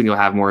soon you'll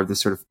have more of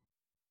this sort of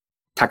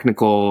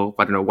technical,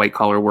 white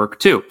collar work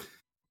too.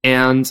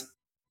 And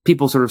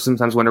people sort of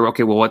sometimes wonder,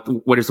 okay, well,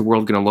 what is the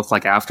world going to look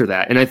like after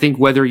that? And I think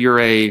whether you're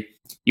a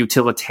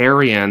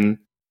utilitarian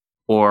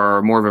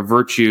or more of a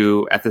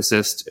virtue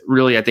ethicist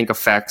really, I think,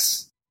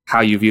 affects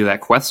how you view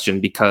that question,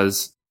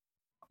 because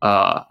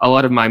a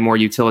lot of my more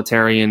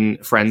utilitarian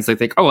friends, they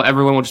think, oh, well,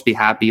 everyone will just be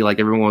happy. Like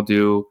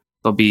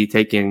they'll be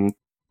taking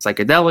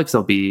psychedelics.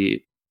 They'll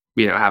be,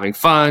 having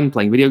fun,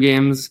 playing video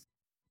games.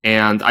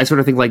 And I sort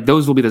of think like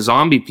those will be the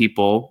zombie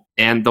people.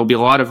 And there'll be a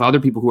lot of other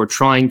people who are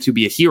trying to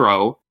be a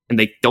hero and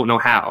they don't know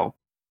how.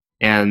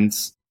 And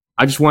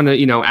I just want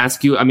to,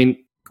 ask you,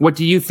 what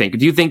do you think?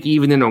 Do you think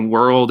even in a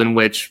world in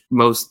which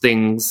most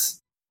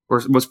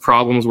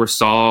problems were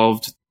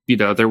solved,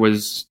 there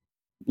was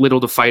little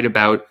to fight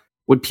about,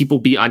 would people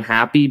be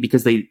unhappy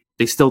because they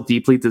still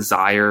deeply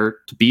desire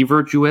to be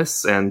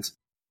virtuous? And,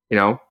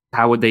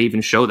 how would they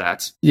even show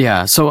that?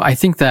 Yeah. So I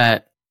think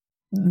that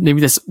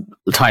maybe this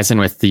ties in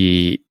with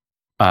the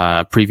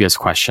previous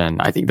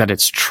question. I think that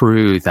it's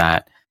true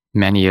that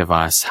many of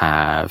us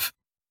have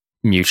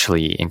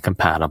mutually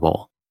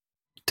incompatible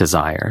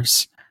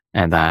desires.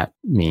 And that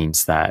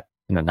means that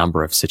in a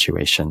number of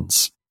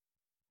situations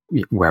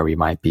where we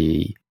might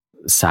be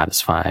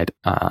satisfied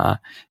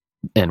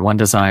in one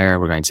desire,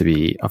 we're going to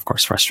be, of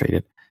course,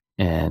 frustrated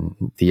in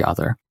the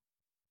other.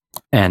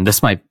 And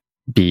this might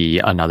be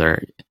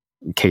another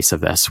case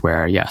of this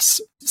where,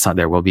 yes, so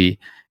there will be,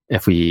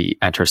 if we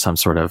enter some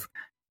sort of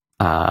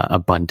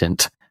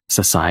abundant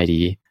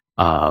society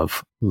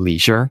of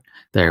leisure,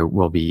 there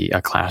will be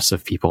a class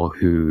of people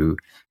who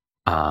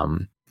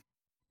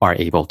are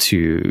able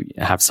to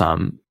have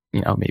some,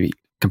 maybe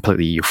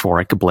completely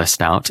euphoric,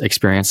 blissed out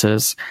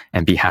experiences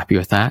and be happy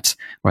with that,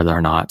 whether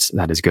or not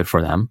that is good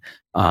for them.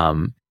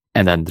 And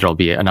then there'll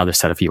be another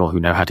set of people who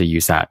know how to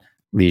use that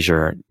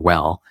leisure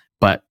well.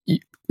 But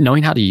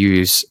knowing how to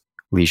use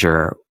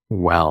leisure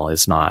well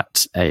is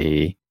not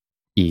a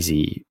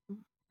easy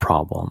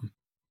problem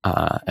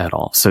at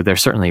all. So there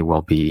certainly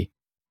will be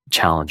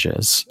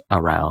challenges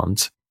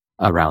around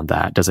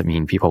that. Does it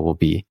mean people will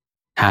be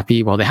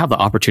happy? Well, they have the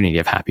opportunity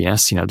of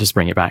happiness. Just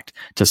bring it back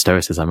to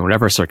Stoicism. In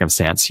whatever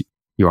circumstance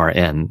you are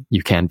in,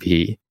 you can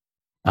be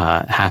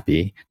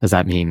happy. Does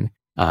that mean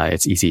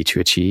it's easy to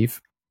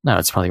achieve? No,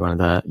 it's probably one of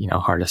the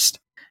hardest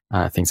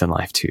things in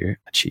life to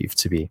achieve.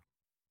 To be,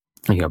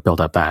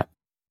 build up that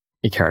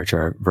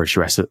character of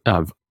virtuous.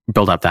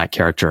 Build up that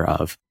character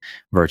of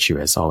virtue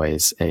is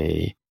always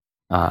a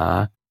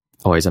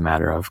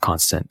matter of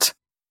constant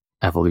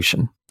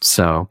evolution.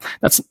 So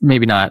that's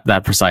maybe not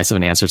that precise of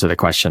an answer to the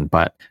question,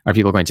 but are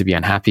people going to be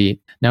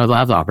unhappy? No, they'll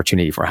have the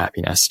opportunity for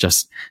happiness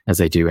just as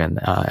they do in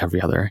every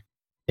other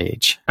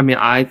age. I mean,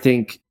 I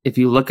think if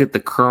you look at the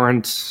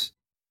current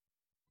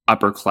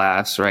upper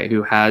class, right,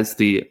 who has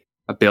the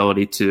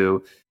ability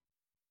to,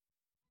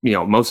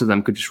 most of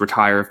them could just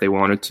retire if they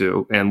wanted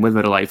to and live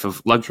a life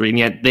of luxury, and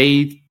yet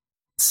they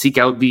seek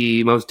out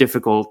the most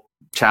difficult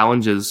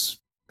challenges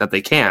that they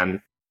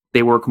can.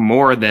 They work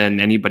more than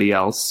anybody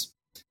else.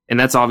 And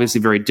that's obviously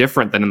very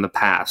different than in the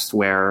past,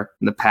 where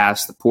in the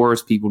past, the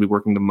poorest people will be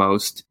working the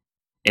most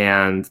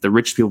and the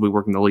rich people will be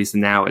working the least.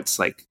 And now it's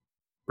like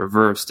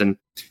reversed. And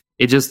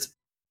it just,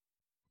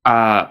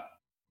 I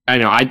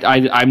know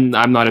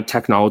I'm not a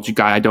technology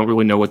guy. I don't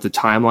really know what the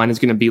timeline is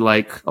going to be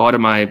like. A lot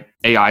of my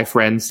AI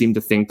friends seem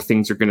to think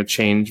things are going to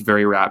change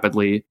very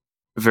rapidly,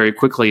 very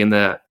quickly in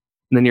the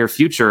near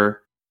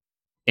future.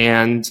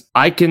 And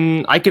I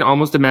can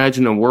almost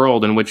imagine a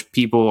world in which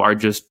people are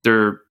just,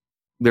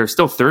 they're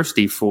still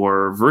thirsty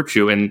for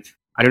virtue. And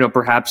I don't know,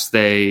 perhaps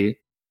we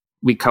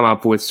come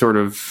up with sort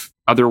of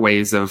other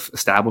ways of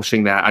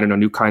establishing that. I don't know,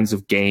 new kinds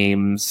of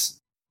games,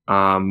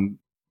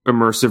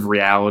 immersive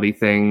reality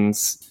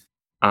things,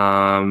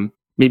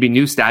 maybe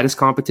new status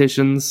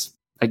competitions,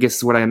 I guess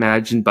is what I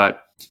imagine.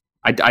 But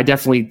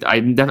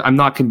I'm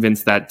not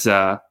convinced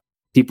that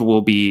people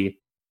will be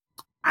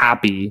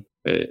happy.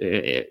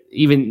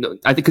 Even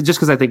I think just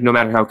because I think no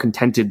matter how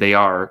contented they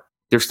are,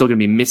 they're still going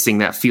to be missing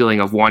that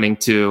feeling of wanting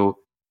to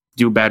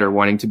do better,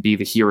 wanting to be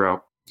the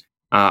hero.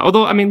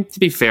 Although, I mean, to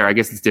be fair, I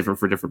guess it's different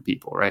for different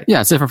people, right?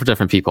 Yeah, it's different for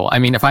different people. I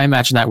mean, if I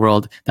imagine that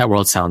world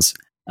sounds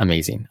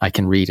amazing. I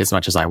can read as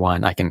much as I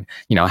want. I can,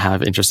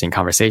 have interesting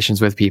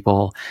conversations with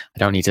people. I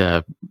don't need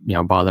to,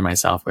 bother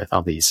myself with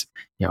all these,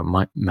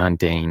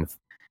 mundane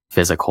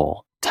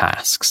physical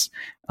tasks,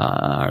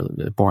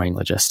 boring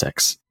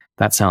logistics.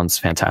 That sounds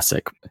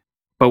fantastic.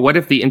 But what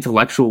if the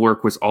intellectual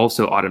work was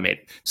also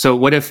automated? So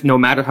what if no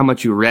matter how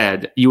much you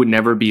read, you would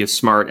never be as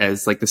smart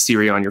as like the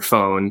Siri on your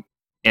phone,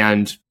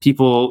 and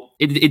people,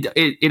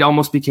 it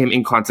almost became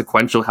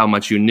inconsequential how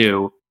much you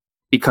knew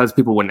because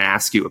people wouldn't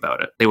ask you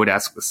about it. They would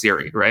ask the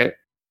Siri, right?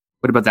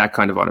 What about that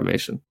kind of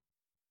automation?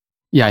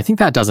 Yeah, I think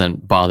that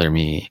doesn't bother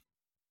me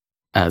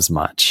as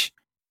much.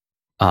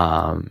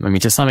 I mean,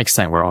 to some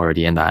extent, we're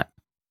already in that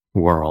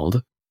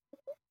world.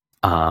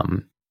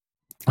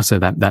 So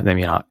that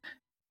may not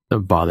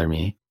bother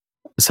me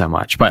so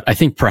much, but I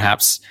think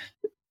perhaps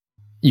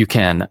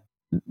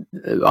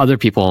other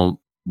people,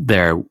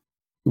 their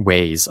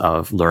ways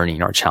of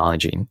learning or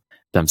challenging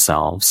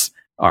themselves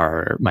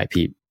might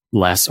be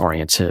less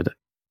oriented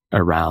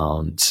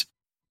around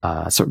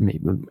sort of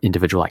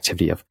individual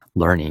activity of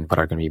learning, but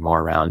are going to be more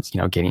around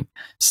gaining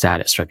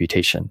status,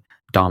 reputation,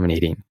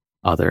 dominating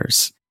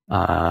others,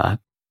 or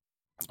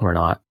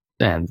not.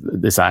 And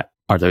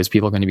are those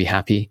people going to be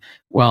happy?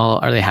 Well,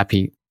 are they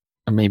happy?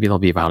 Maybe they'll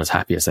be about as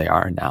happy as they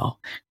are now.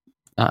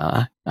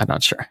 I'm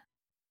not sure.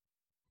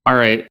 All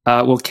right.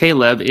 Well,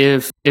 Caleb,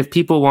 if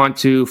people want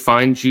to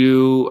find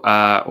you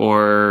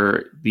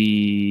or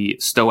the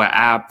Stoa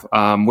app,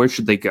 where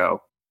should they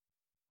go?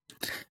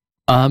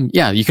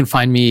 Yeah, you can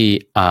find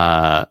me.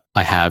 I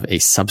have a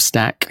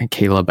Substack,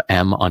 Caleb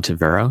M.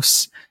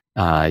 Ontiveros.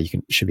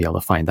 You should be able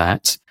to find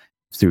that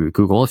through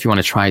Google. If you want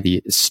to try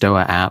the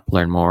Stoa app,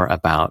 learn more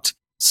about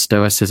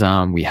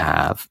Stoicism, we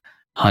have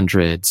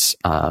hundreds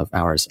of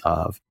hours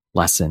of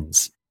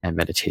lessons and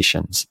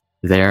meditations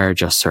there.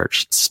 Just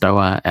search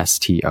Stoa,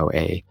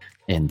 STOA,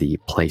 in the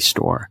Play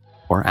Store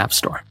or App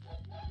Store.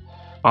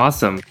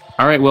 Awesome.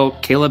 All right. Well,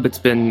 Caleb, it's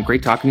been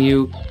great talking to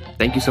you.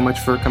 Thank you so much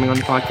for coming on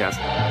the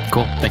podcast.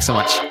 Cool. Thanks so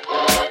much.